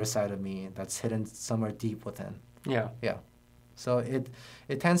gambler side of me that's hidden somewhere deep within. Yeah. Yeah. So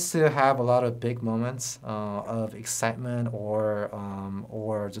it tends to have a lot of big moments of excitement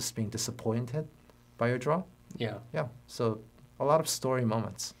or just being disappointed by your draw. Yeah. Yeah. So a lot of story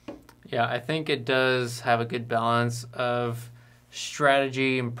moments. Yeah, I think it does have a good balance of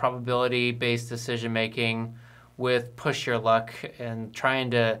strategy and probability-based decision-making with push your luck and trying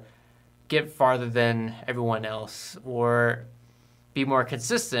to get farther than everyone else or be more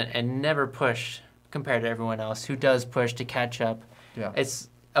consistent and never push compared to everyone else who does push to catch up. Yeah. It's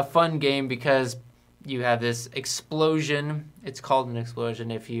a fun game because you have this explosion. It's called an explosion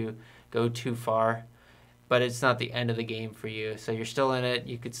if you go too far, but it's not the end of the game for you. So you're still in it.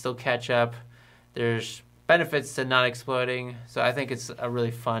 You could still catch up. There's benefits to not exploding. So I think it's a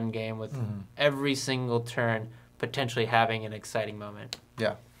really fun game with every single turn potentially having an exciting moment.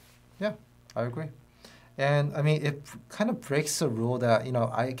 Yeah. Yeah, I agree. And I mean, it kind of breaks the rule that,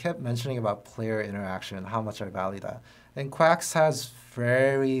 I kept mentioning about player interaction, how much I value that. And Quacks has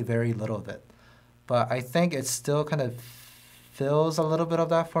very, very little of it. But I think it still kind of fills a little bit of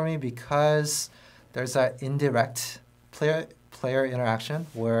that for me because there's that indirect player interaction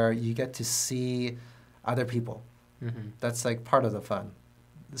where you get to see other people. That's like part of the fun.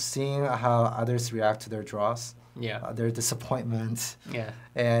 Seeing how others react to their draws. Yeah. Their disappointment. Yeah.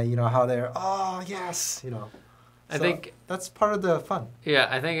 And, how they're, oh, yes, I think that's part of the fun. Yeah,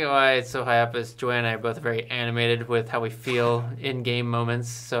 I think why it's so high up is Joanne and I are both very animated with how we feel in game moments,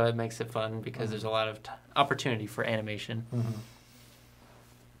 so it makes it fun because there's a lot of opportunity for animation.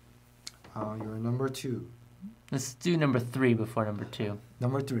 Your number 2. Let's do number 3 before number 2.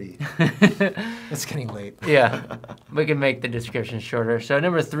 Number 3. It's getting late. Yeah, we can make the description shorter. So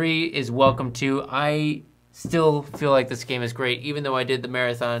number 3 is Welcome to. I still feel like this game is great, even though I did the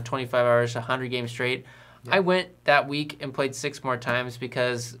marathon, 25 hours, 100 games straight. Yeah. I went that week and played 6 more times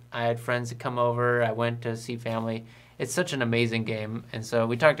because I had friends that come over. I went to see family. It's such an amazing game, and so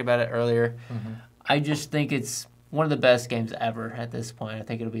we talked about it earlier. I just think it's one of the best games ever at this point. I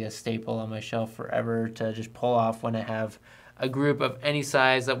think it'll be a staple on my shelf forever to just pull off when I have a group of any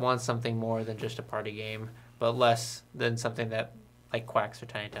size that wants something more than just a party game, but less than something that like Quacks or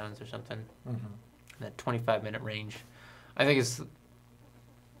Tiny Towns or something. That 25-minute range. I think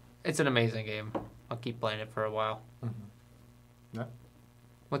it's an amazing game. I'll keep playing it for a while. Yeah.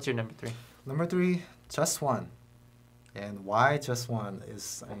 What's your number 3? Number 3, Just One. And why Just One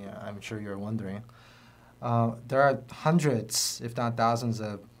is, I'm sure you're wondering. There are hundreds, if not thousands,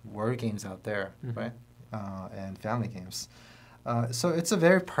 of word games out there, right? And family games. So it's a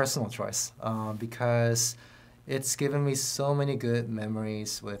very personal choice because it's given me so many good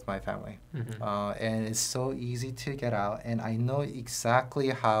memories with my family. And it's so easy to get out, and I know exactly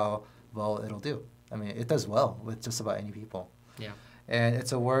how well it'll do. I mean, it does well with just about any people. Yeah. And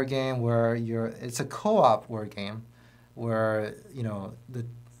it's a word game where it's a co-op word game where,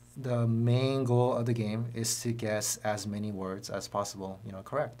 the main goal of the game is to guess as many words as possible,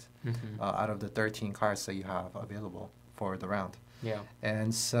 correct, out of the 13 cards that you have available for the round. Yeah.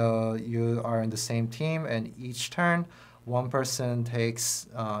 And so you are in the same team, and each turn, one person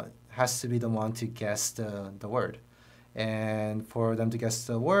has to be the one to guess the word. And for them to guess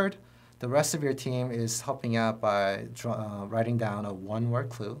the word, the rest of your team is helping out by writing down a one-word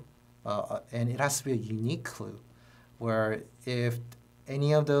clue, and it has to be a unique clue, where if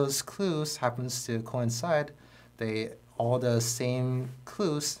any of those clues happens to coincide, all the same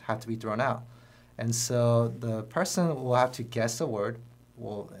clues have to be thrown out. And so the person will have to guess the word,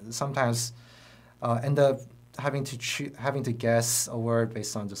 will sometimes end up having to guess a word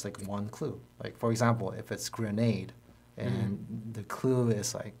based on just like one clue. Like, for example, if it's grenade and the clue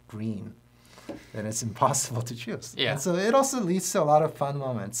is like green, then it's impossible to choose. Yeah. And so it also leads to a lot of fun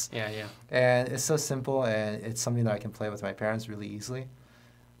moments. Yeah, yeah. And it's so simple, and it's something that I can play with my parents really easily.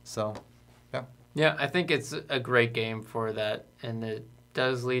 So, yeah. Yeah, I think it's a great game for that, and it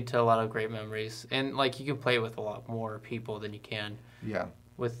does lead to a lot of great memories. And like you can play with a lot more people than you can. Yeah.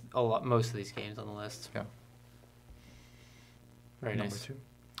 With most of these games on the list. Yeah. Very Number nice. 2.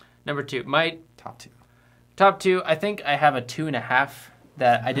 Number 2, my Top 2. Top 2. I think I have a 2.5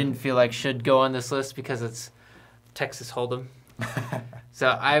 that I didn't feel like should go on this list because it's Texas Hold'em. So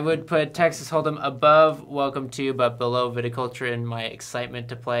I would put Texas Hold'em above Welcome to, but below Viticulture in my excitement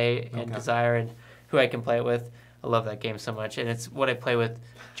to play and desire and who I can play it with. I love that game so much, and it's what I play with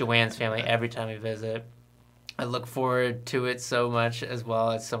Joanne's family every time we visit. I look forward to it so much as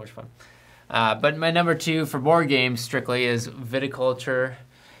well. It's so much fun. But my number 2 for board games strictly is Viticulture.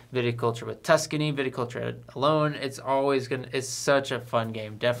 Viticulture with Tuscany, Viticulture alone. It's such a fun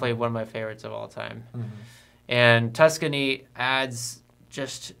game. Definitely one of my favorites of all time. And Tuscany adds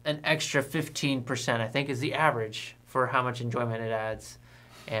just an extra 15%, I think, is the average for how much enjoyment it adds.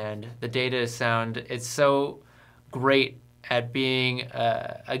 And the data is sound. It's so great at being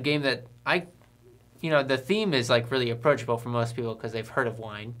a game that the theme is like really approachable for most people because they've heard of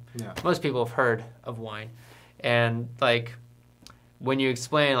wine. Yeah. Most people have heard of wine. And like when you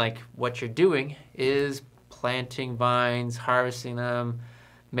explain like what you're doing is planting vines, harvesting them,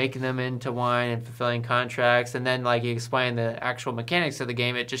 making them into wine and fulfilling contracts, and then like you explain the actual mechanics of the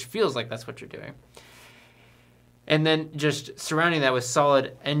game, it just feels like that's what you're doing. And then just surrounding that with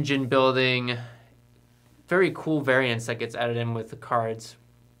solid engine building, very cool variants that gets added in with the cards,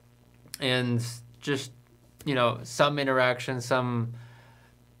 and just, some interaction, some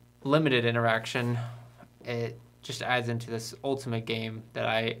limited interaction. It just adds into this ultimate game that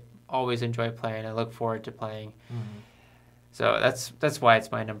I always enjoy playing. I look forward to playing. So that's why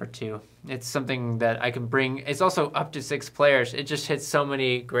it's my number 2. It's something that I can bring. It's also up to 6 players. It just hits so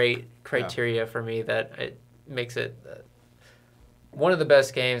many great criteria for me that it makes it one of the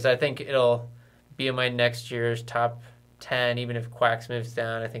best games. I think it'll be in my next year's top 10. Even if Quacks moves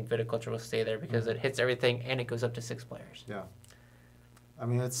down, I think Viticulture will stay there because it hits everything and it goes up to 6 players. Yeah. I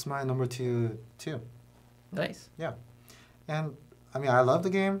mean, it's my number 2 too. Nice. Yeah. And, I mean, I love the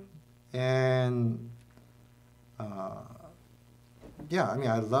game. And,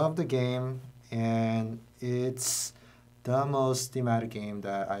 I love the game. and it's the most thematic game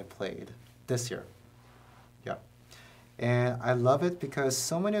that I played this year. Yeah. And I love it because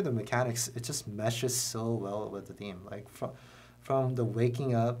so many of the mechanics, it just meshes so well with the theme. Like from the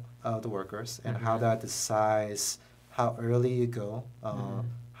waking up of the workers and how that decides how early you go,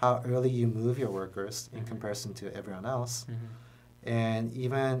 how early you move your workers in comparison to everyone else. And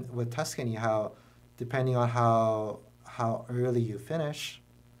even with Tuscany, how depending on how early you finish,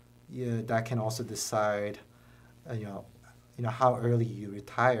 that can also decide, how early you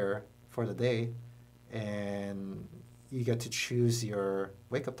retire for the day, and you get to choose your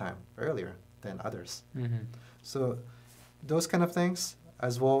wake up time earlier than others. So those kind of things,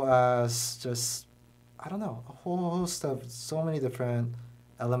 as well as just, I don't know, a whole host of so many different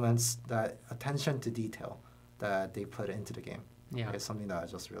elements, that attention to detail that they put into the game. Yeah. It's something that I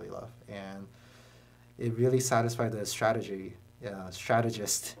just really love. And it really satisfied the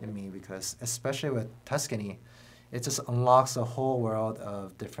strategist in me, because especially with Tuscany, it just unlocks a whole world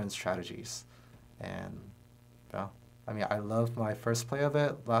of different strategies. And I mean, I loved my first play of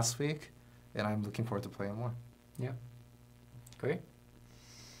it last week, and I'm looking forward to playing more. Yeah. Great.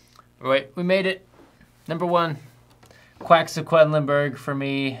 All right, we made it. Number 1, Quacks of Quedlinburg for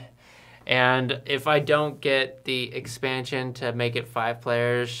me. And if I don't get the expansion to make it 5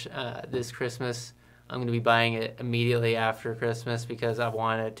 players this Christmas, I'm going to be buying it immediately after Christmas, because I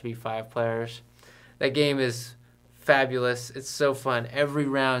want it to be 5 players. That game is fabulous. It's so fun. Every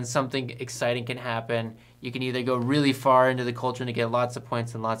round, something exciting can happen. You can either go really far into the culture to get lots of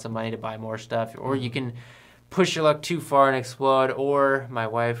points and lots of money to buy more stuff, or you can push your luck too far and explode, or my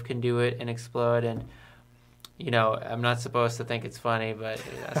wife can do it and explode. And, I'm not supposed to think it's funny, but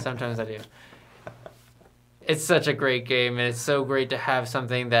sometimes I do. It's such a great game, and it's so great to have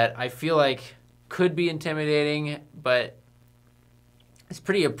something that I feel like could be intimidating, but it's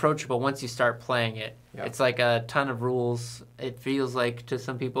pretty approachable once you start playing it. Yeah. It's like a ton of rules, it feels like, to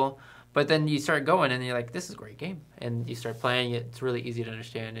some people. But then you start going, and you're like, this is a great game. And you start playing it. It's really easy to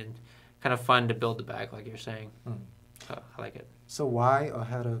understand and kind of fun to build the back, like you're saying. So I like it. So why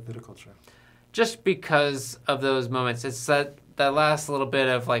ahead of viticulture? Just because of those moments. It's that last little bit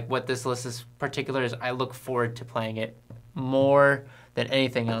of like what this list is particular is, I look forward to playing it more than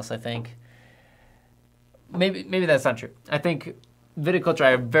anything else, I think. Maybe that's not true. I think viticulture,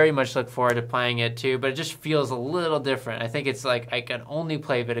 I very much look forward to playing it too, but it just feels a little different. I think it's like I can only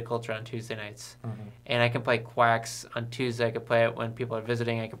play viticulture on Tuesday nights, and I can play Quacks on Tuesday. I can play it when people are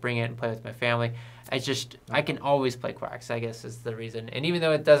visiting. I can bring it and play with my family. I can always play Quacks, I guess, is the reason. And even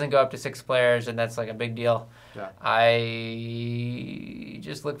though it doesn't go up to 6 players, and that's like a big deal, I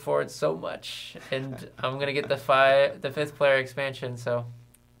just look forward so much. And I'm going to get the 5th player expansion, so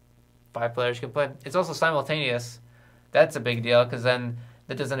 5 players can play. It's also simultaneous. That's a big deal, because then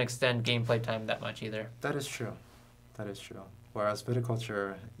that doesn't extend gameplay time that much either. That is true. Whereas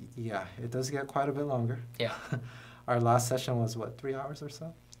viticulture, it does get quite a bit longer. Yeah. Our last session was, 3 hours or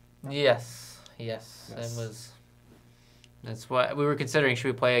so? Yes. It was. That's what we were considering. Should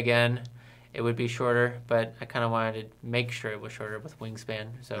we play again? It would be shorter, but I kind of wanted to make sure it was shorter with Wingspan.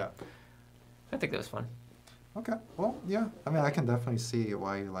 So I think that was fun. Okay. Well, yeah. I mean, I can definitely see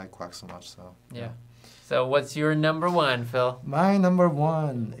why you like Quack so much. So yeah. So what's your number 1, Phil? My number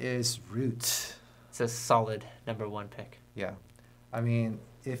 1 is Root. It's a solid number 1 pick. Yeah. I mean,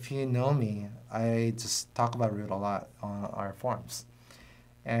 if you know me, I just talk about Root a lot on our forums.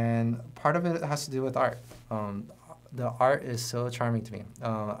 And part of it has to do with art. The art is so charming to me.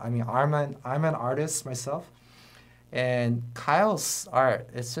 I mean, I'm an artist myself, and Kyle's art,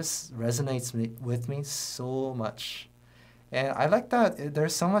 it just resonates with me so much. And I like that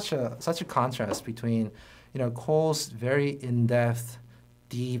there's such a contrast between, Cole's very in-depth,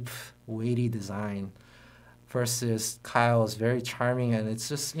 deep, weighty design versus Kyle's very charming, and it's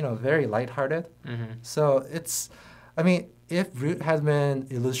just, very lighthearted. So if Root had been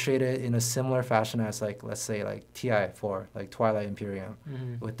illustrated in a similar fashion as, let's say, TI for, Twilight Imperium,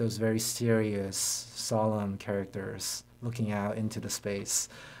 with those very serious, solemn characters looking out into the space,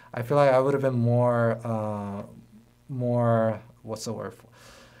 I feel like I would have been more, what's the word for?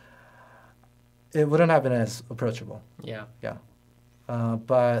 It wouldn't have been as approachable. Yeah.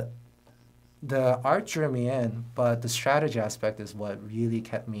 But the art drew me in, but the strategy aspect is what really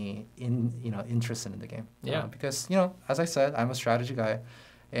kept me interested in the game. Yeah. Because, as I said, I'm a strategy guy,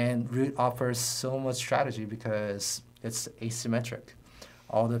 and Root offers so much strategy because it's asymmetric.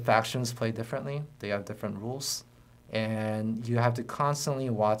 All the factions play differently. They have different rules, and you have to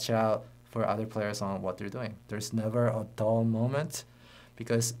constantly watch out for other players on what they're doing. There's never a dull moment,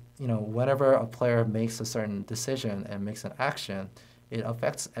 because, whenever a player makes a certain decision and makes an action, it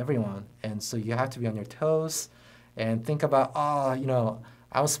affects everyone. And so you have to be on your toes and think about,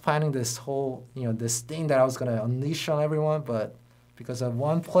 I was planning this whole, this thing that I was going to unleash on everyone, but because of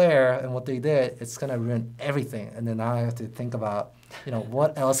one player and what they did, it's going to ruin everything. And then now I have to think about,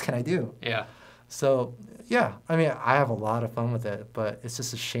 what else can I do? Yeah. So, yeah, I mean, I have a lot of fun with it, but it's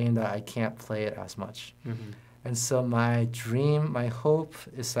just a shame that I can't play it as much. Mm-hmm. And so my dream, my hope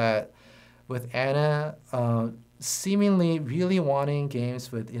is that with Anna seemingly really wanting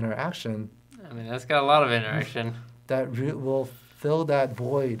games with interaction, I mean, that's got a lot of interaction. that will fill that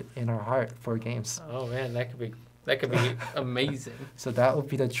void in our heart for games. Oh man, that could be amazing. So that would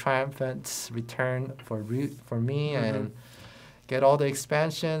be the triumphant return for me, Mm-hmm. and get all the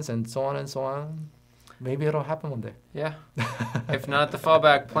expansions and so on and so on. Maybe it'll happen one day. Yeah. If not, the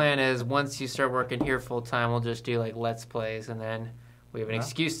fallback plan is once you start working here full time, we'll just do like Let's Plays, and then we have an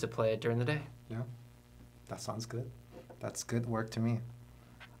excuse to play it during the day. Yeah, that sounds good. That's good work to me.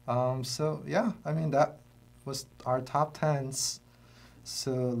 So yeah, I mean that was our top 10s.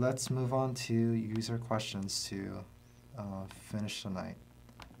 So let's move on to user questions to finish the night.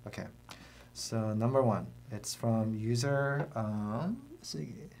 Okay. So number 1, it's from user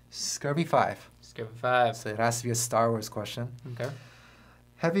Scurvy5. Skip 5. So it has to be a Star Wars question. Okay.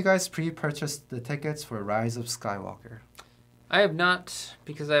 Have you guys pre-purchased the tickets for Rise of Skywalker? I have not,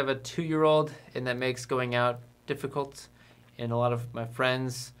 because I have a 2-year-old, and that makes going out difficult. And a lot of my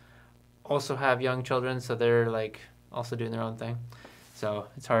friends also have young children, so they're like also doing their own thing. So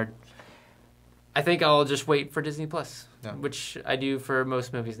it's hard. I think I'll just wait for Disney Plus, which I do for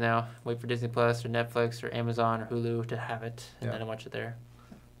most movies now. Wait for Disney Plus or Netflix or Amazon or Hulu to have it, and then I watch it there.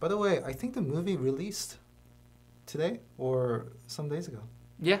 By the way, I think the movie released today or some days ago.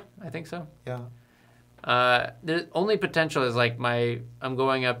 Yeah, I think so. Yeah. The only potential is like I'm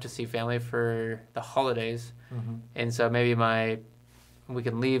going up to see family for the holidays, and so maybe we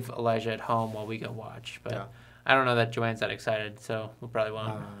can leave Elijah at home while we go watch. But I don't know that Joanne's that excited, so we'll probably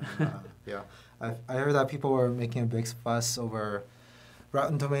won't. Yeah, I heard that people were making a big fuss over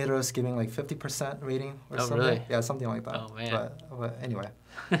Rotten Tomatoes giving like 50% rating or something. Really? Yeah, something like that. Oh man. But anyway,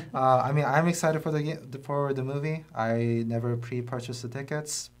 I mean, I'm excited for the movie. I never pre-purchased the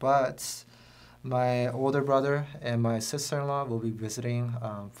tickets, but my older brother and my sister-in-law will be visiting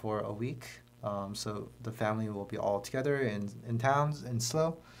for a week. So the family will be all together in towns in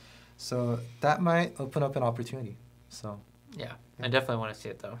SLO. So that might open up an opportunity. So yeah, I definitely want to see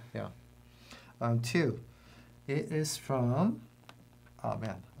it though. Yeah. 2, it is from. Oh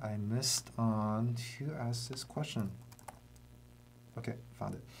man, I missed on who asked this question. Okay,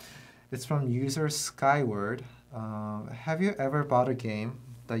 found it. It's from user Skyward. Have you ever bought a game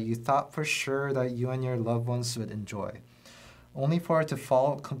that you thought for sure that you and your loved ones would enjoy, only for it to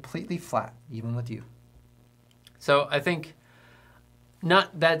fall completely flat, even with you? So I think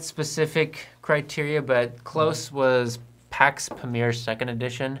not that specific criteria, but close was PAX Premier 2nd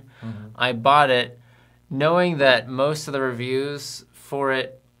Edition. I bought it knowing that most of the reviews for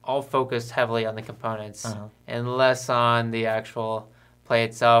it all focused heavily on the components and less on the actual play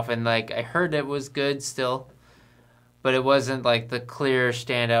itself. And like I heard it was good still, but it wasn't like the clear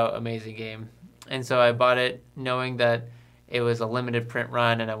standout amazing game. And so I bought it knowing that it was a limited print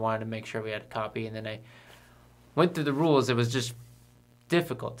run and I wanted to make sure we had a copy. And then I went through the rules. It was just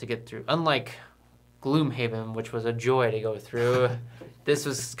difficult to get through. Unlike Gloomhaven, which was a joy to go through, this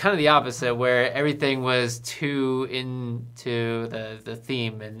was kind of the opposite, where everything was too into the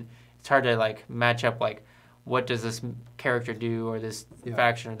theme, and it's hard to like match up like what does this character do or this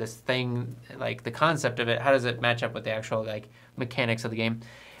faction or this thing, like the concept of it, how does it match up with the actual like mechanics of the game.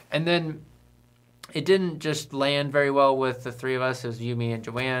 And then it didn't just land very well with the three of us. It was you, me, and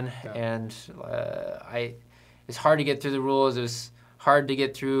Joanne, and it's hard to get through the rules. It was hard to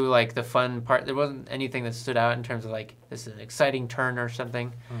get through like the fun part. There wasn't anything that stood out in terms of like this is an exciting turn or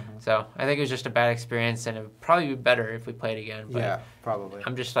something. So I think it was just a bad experience, and it would probably be better if we played again. But yeah, probably.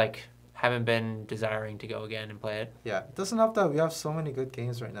 I'm just like haven't been desiring to go again and play it. Yeah, it doesn't help that we have so many good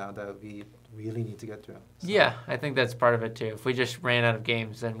games right now that we really need to get through. So. Yeah, I think that's part of it too. If we just ran out of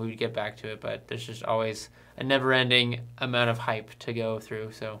games, then we would get back to it. But there's just always a never-ending amount of hype to go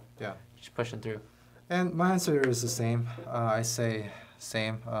through. So yeah, just pushing through. And my answer is the same. I say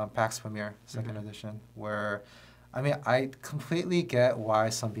same. PAX Premier 2nd Edition, where, I mean, I completely get why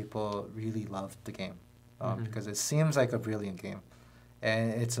some people really love the game, because it seems like a brilliant game,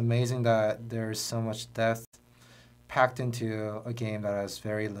 and it's amazing that there's so much depth packed into a game that has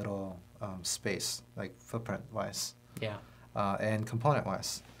very little space, like footprint-wise, and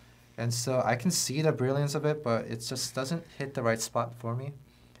component-wise. And so I can see the brilliance of it, but it just doesn't hit the right spot for me.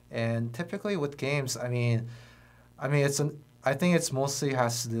 And typically with games, I mean, I think it's mostly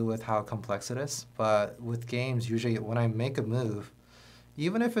has to do with how complex it is. But with games, usually when I make a move,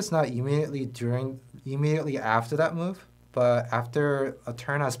 even if it's not immediately after that move, but after a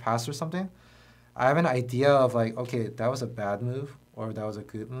turn has passed or something, I have an idea of like, okay, that was a bad move or that was a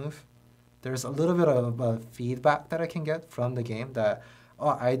good move. There's a little bit of feedback that I can get from the game that,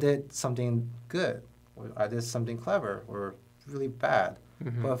 oh, I did something good, or I did something clever, or really bad.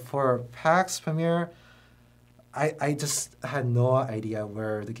 Mm-hmm. But for PAX Premiere, I just had no idea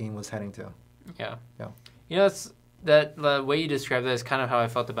where the game was heading to. Yeah. Yeah. You know, the way you described that is kind of how I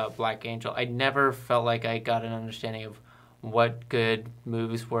felt about Black Angel. I never felt like I got an understanding of what good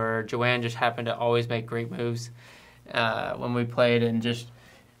moves were. Joanne just happened to always make great moves when we played, and just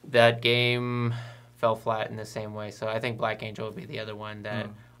that game fell flat in the same way. So I think Black Angel would be the other one that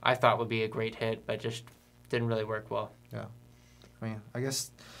I thought would be a great hit, but just didn't really work well. Yeah. I mean, I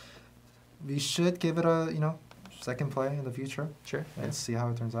guess we should give it a, second play in the future. Sure. And see how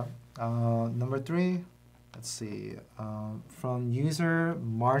it turns out. Number 3, let's see. From user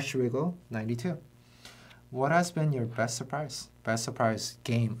Marshwiggle92. What has been your best surprise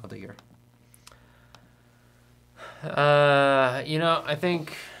game of the year? I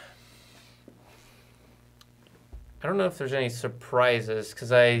think, I don't know if there's any surprises,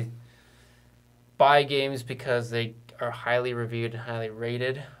 because I buy games because they are highly reviewed and highly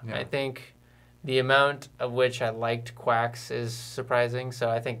rated. Yeah. I think the amount of which I liked Quacks is surprising,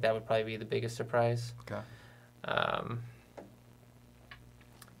 so I think that would probably be the biggest surprise. Okay.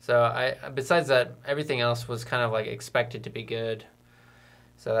 So besides that, everything else was kind of like expected to be good.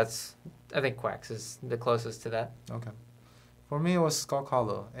 So I think Quacks is the closest to that. Okay. For me, it was Skull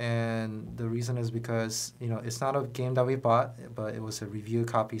Hollow, and the reason is because, it's not a game that we bought, but it was a review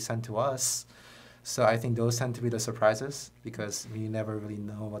copy sent to us. So I think those tend to be the surprises because we never really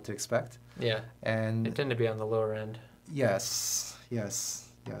know what to expect. Yeah. And They tend to be on the lower end. Yes.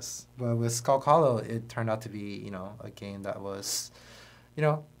 But with Skull Hollow, it turned out to be, a game that was,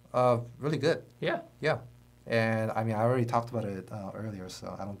 really good. Yeah. Yeah. And I mean, I already talked about it earlier,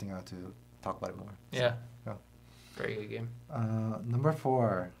 so I don't think I have to talk about it more. So, Yeah. yeah. Very good game. Number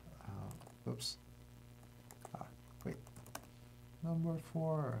 4. Oops. Wait. Number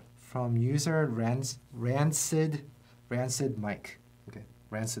 4. From user Rancid Mike. Okay,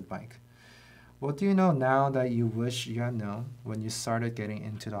 Rancid Mike. What do you know now that you wish you had known when you started getting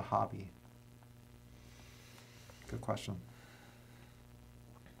into the hobby? Good question.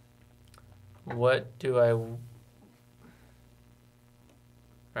 What do I... All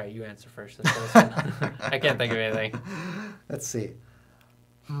right, you answer first. I can't think of anything. Let's see.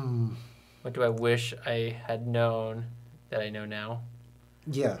 What do I wish I had known that I know now?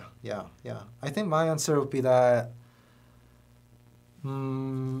 Yeah. I think my answer would be that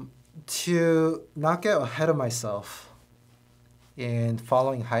to not get ahead of myself in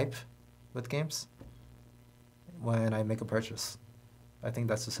following hype with games when I make a purchase. I think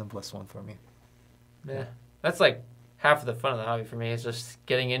that's the simplest one for me. Yeah. That's like half of the fun of the hobby for me, is just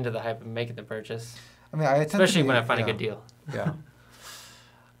getting into the hype and making the purchase. I mean, especially when I find a good deal. Yeah.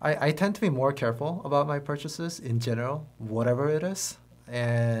 I tend to be more careful about my purchases in general, whatever it is.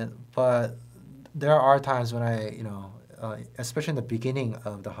 But there are times when I, especially in the beginning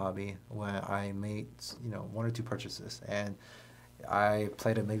of the hobby, when I made, 1 or 2 purchases, and I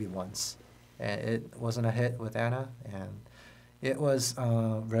played it maybe once, and it wasn't a hit with Anna, and it was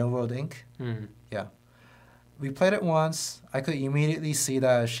Railroad Inc. Yeah. We played it once. I could immediately see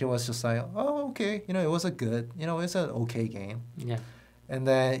that she was just like, oh, okay, it was it's an okay game. Yeah. And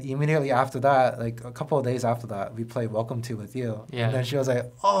then immediately after that, like a couple of days after that, we played Welcome to with you. Yeah. And then she was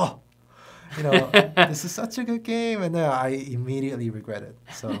like, oh, this is such a good game. And then I immediately regret it.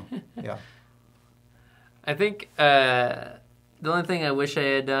 So, yeah. I think the only thing I wish I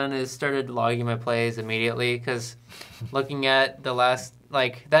had done is started logging my plays immediately, because looking at the last,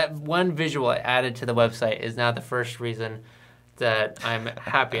 that one visual I added to the website is now the first reason that I'm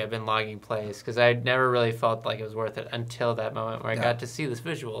happy I've been logging plays, because I never really felt like it was worth it until that moment where I got to see this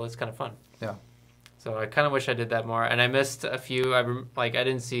visual. It's kind of fun. Yeah. So I kind of wish I did that more, and I missed a few. I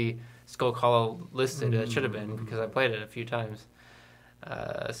didn't see Skull Hollow listed. It should have been, because I played it a few times.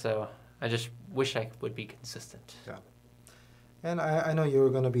 So I just wish I would be consistent. Yeah. And I know you're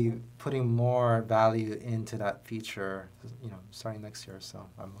going to be putting more value into that feature, starting next year. So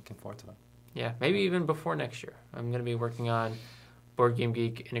I'm looking forward to that. Yeah, maybe even before next year. I'm going to be working on Board Game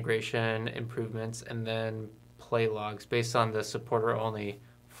Geek integration improvements and then play logs based on the supporter-only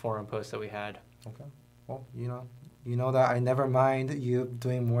forum post that we had. Okay. Well, you know that I never mind you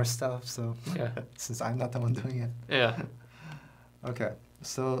doing more stuff, so yeah. since I'm not the one doing it. Yeah. Okay.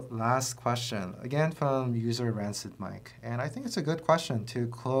 So last question, again from user Rancid Mike, and I think it's a good question to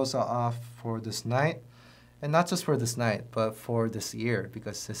close off for this night, and not just for this night, but for this year,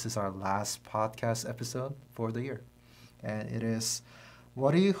 because this is our last podcast episode for the year, and it is,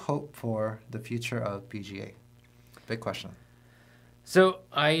 what do you hope for the future of BGA? Big question. So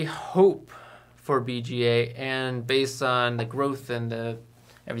I hope for BGA, and based on the growth and the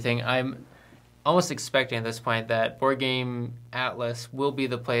everything, I'm almost expecting at this point that Board Game Atlas will be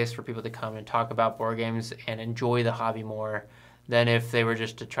the place for people to come and talk about board games and enjoy the hobby more than if they were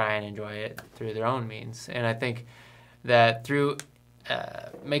just to try and enjoy it through their own means. And I think that through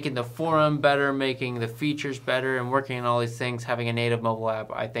making the forum better, making the features better, and working on all these things, having a native mobile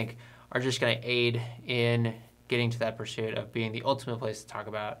app, I think are just going to aid in getting to that pursuit of being the ultimate place to talk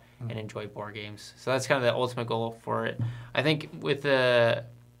about and enjoy board games. So that's kind of the ultimate goal for it. I think with the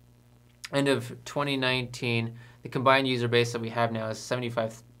end of 2019, the combined user base that we have now is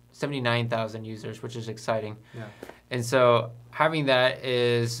 79,000 users, which is exciting. Yeah. And so having that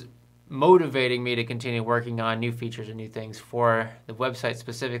is motivating me to continue working on new features and new things for the website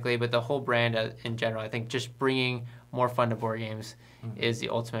specifically, but the whole brand in general. I think just bringing more fun to board games is the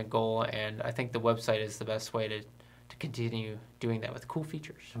ultimate goal, and I think the website is the best way to continue doing that with cool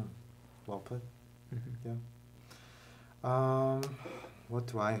features. Well put. Yeah. What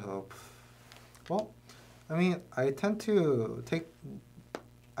do I hope? Well, I mean, I tend to take.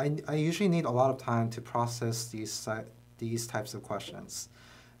 I usually need a lot of time to process these types of questions,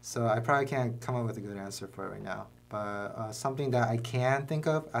 so I probably can't come up with a good answer for it right now. But something that I can think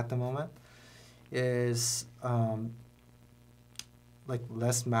of at the moment is like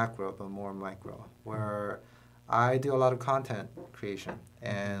less macro but more micro, where I do a lot of content creation,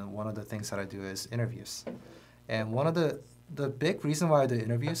 and one of the things that I do is interviews, and one of the big reason why I do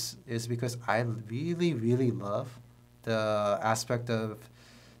interviews is because I really, really love the aspect of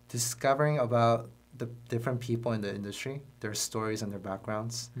discovering about the different people in the industry, their stories and their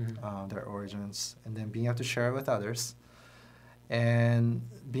backgrounds, their origins, and then being able to share it with others and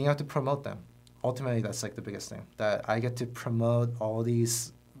being able to promote them. Ultimately, that's like the biggest thing, that I get to promote all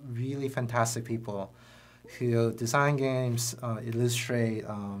these really fantastic people who design games, illustrate,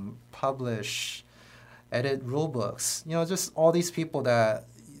 publish, edit rule books, just all these people that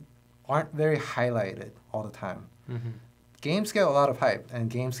aren't very highlighted all the time. Games get a lot of hype and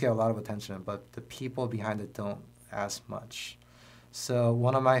games get a lot of attention, but the people behind it don't as much. So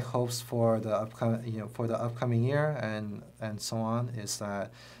one of my hopes for the upcoming year and so on is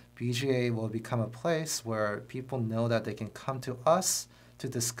that BGA will become a place where people know that they can come to us to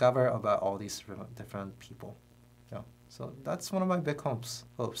discover about all these different people. So that's one of my big hopes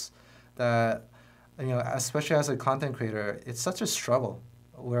that, especially as a content creator, it's such a struggle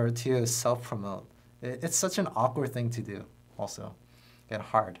where to self-promote. It's such an awkward thing to do also, and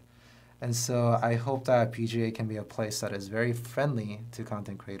hard. And so I hope that PGA can be a place that is very friendly to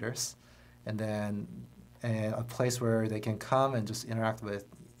content creators, and a place where they can come and just interact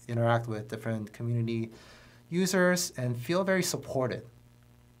with different community users and feel very supported.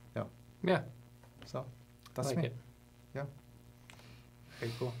 Yeah. So that's like me. It. Yeah.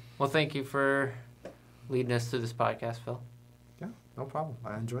 Very cool. Well, thank you for leading us through this podcast, Phil. Yeah, no problem.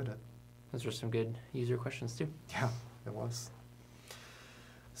 I enjoyed it. Those were some good user questions, too. Yeah, it was.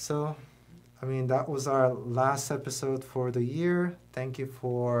 So, I mean, that was our last episode for the year. Thank you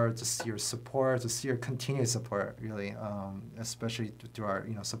for just your support, just your continued support, really, especially through our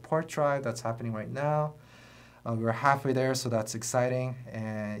support drive that's happening right now. We're halfway there, so that's exciting,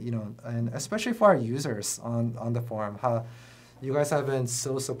 and especially for our users on the forum, how you guys have been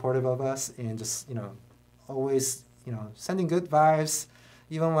so supportive of us and just always sending good vibes.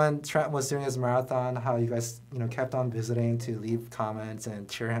 Even when Trent was doing his marathon, how you guys kept on visiting to leave comments and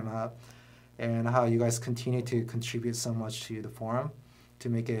cheer him up, and how you guys continue to contribute so much to the forum to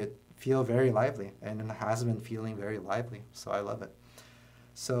make it feel very lively, and it has been feeling very lively. So I love it.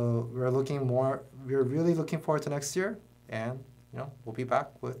 So we're really looking forward to next year, and we'll be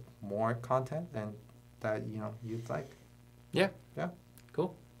back with more content and that you'd like. Yeah. Yeah.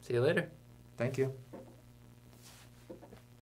 Cool. See you later. Thank you.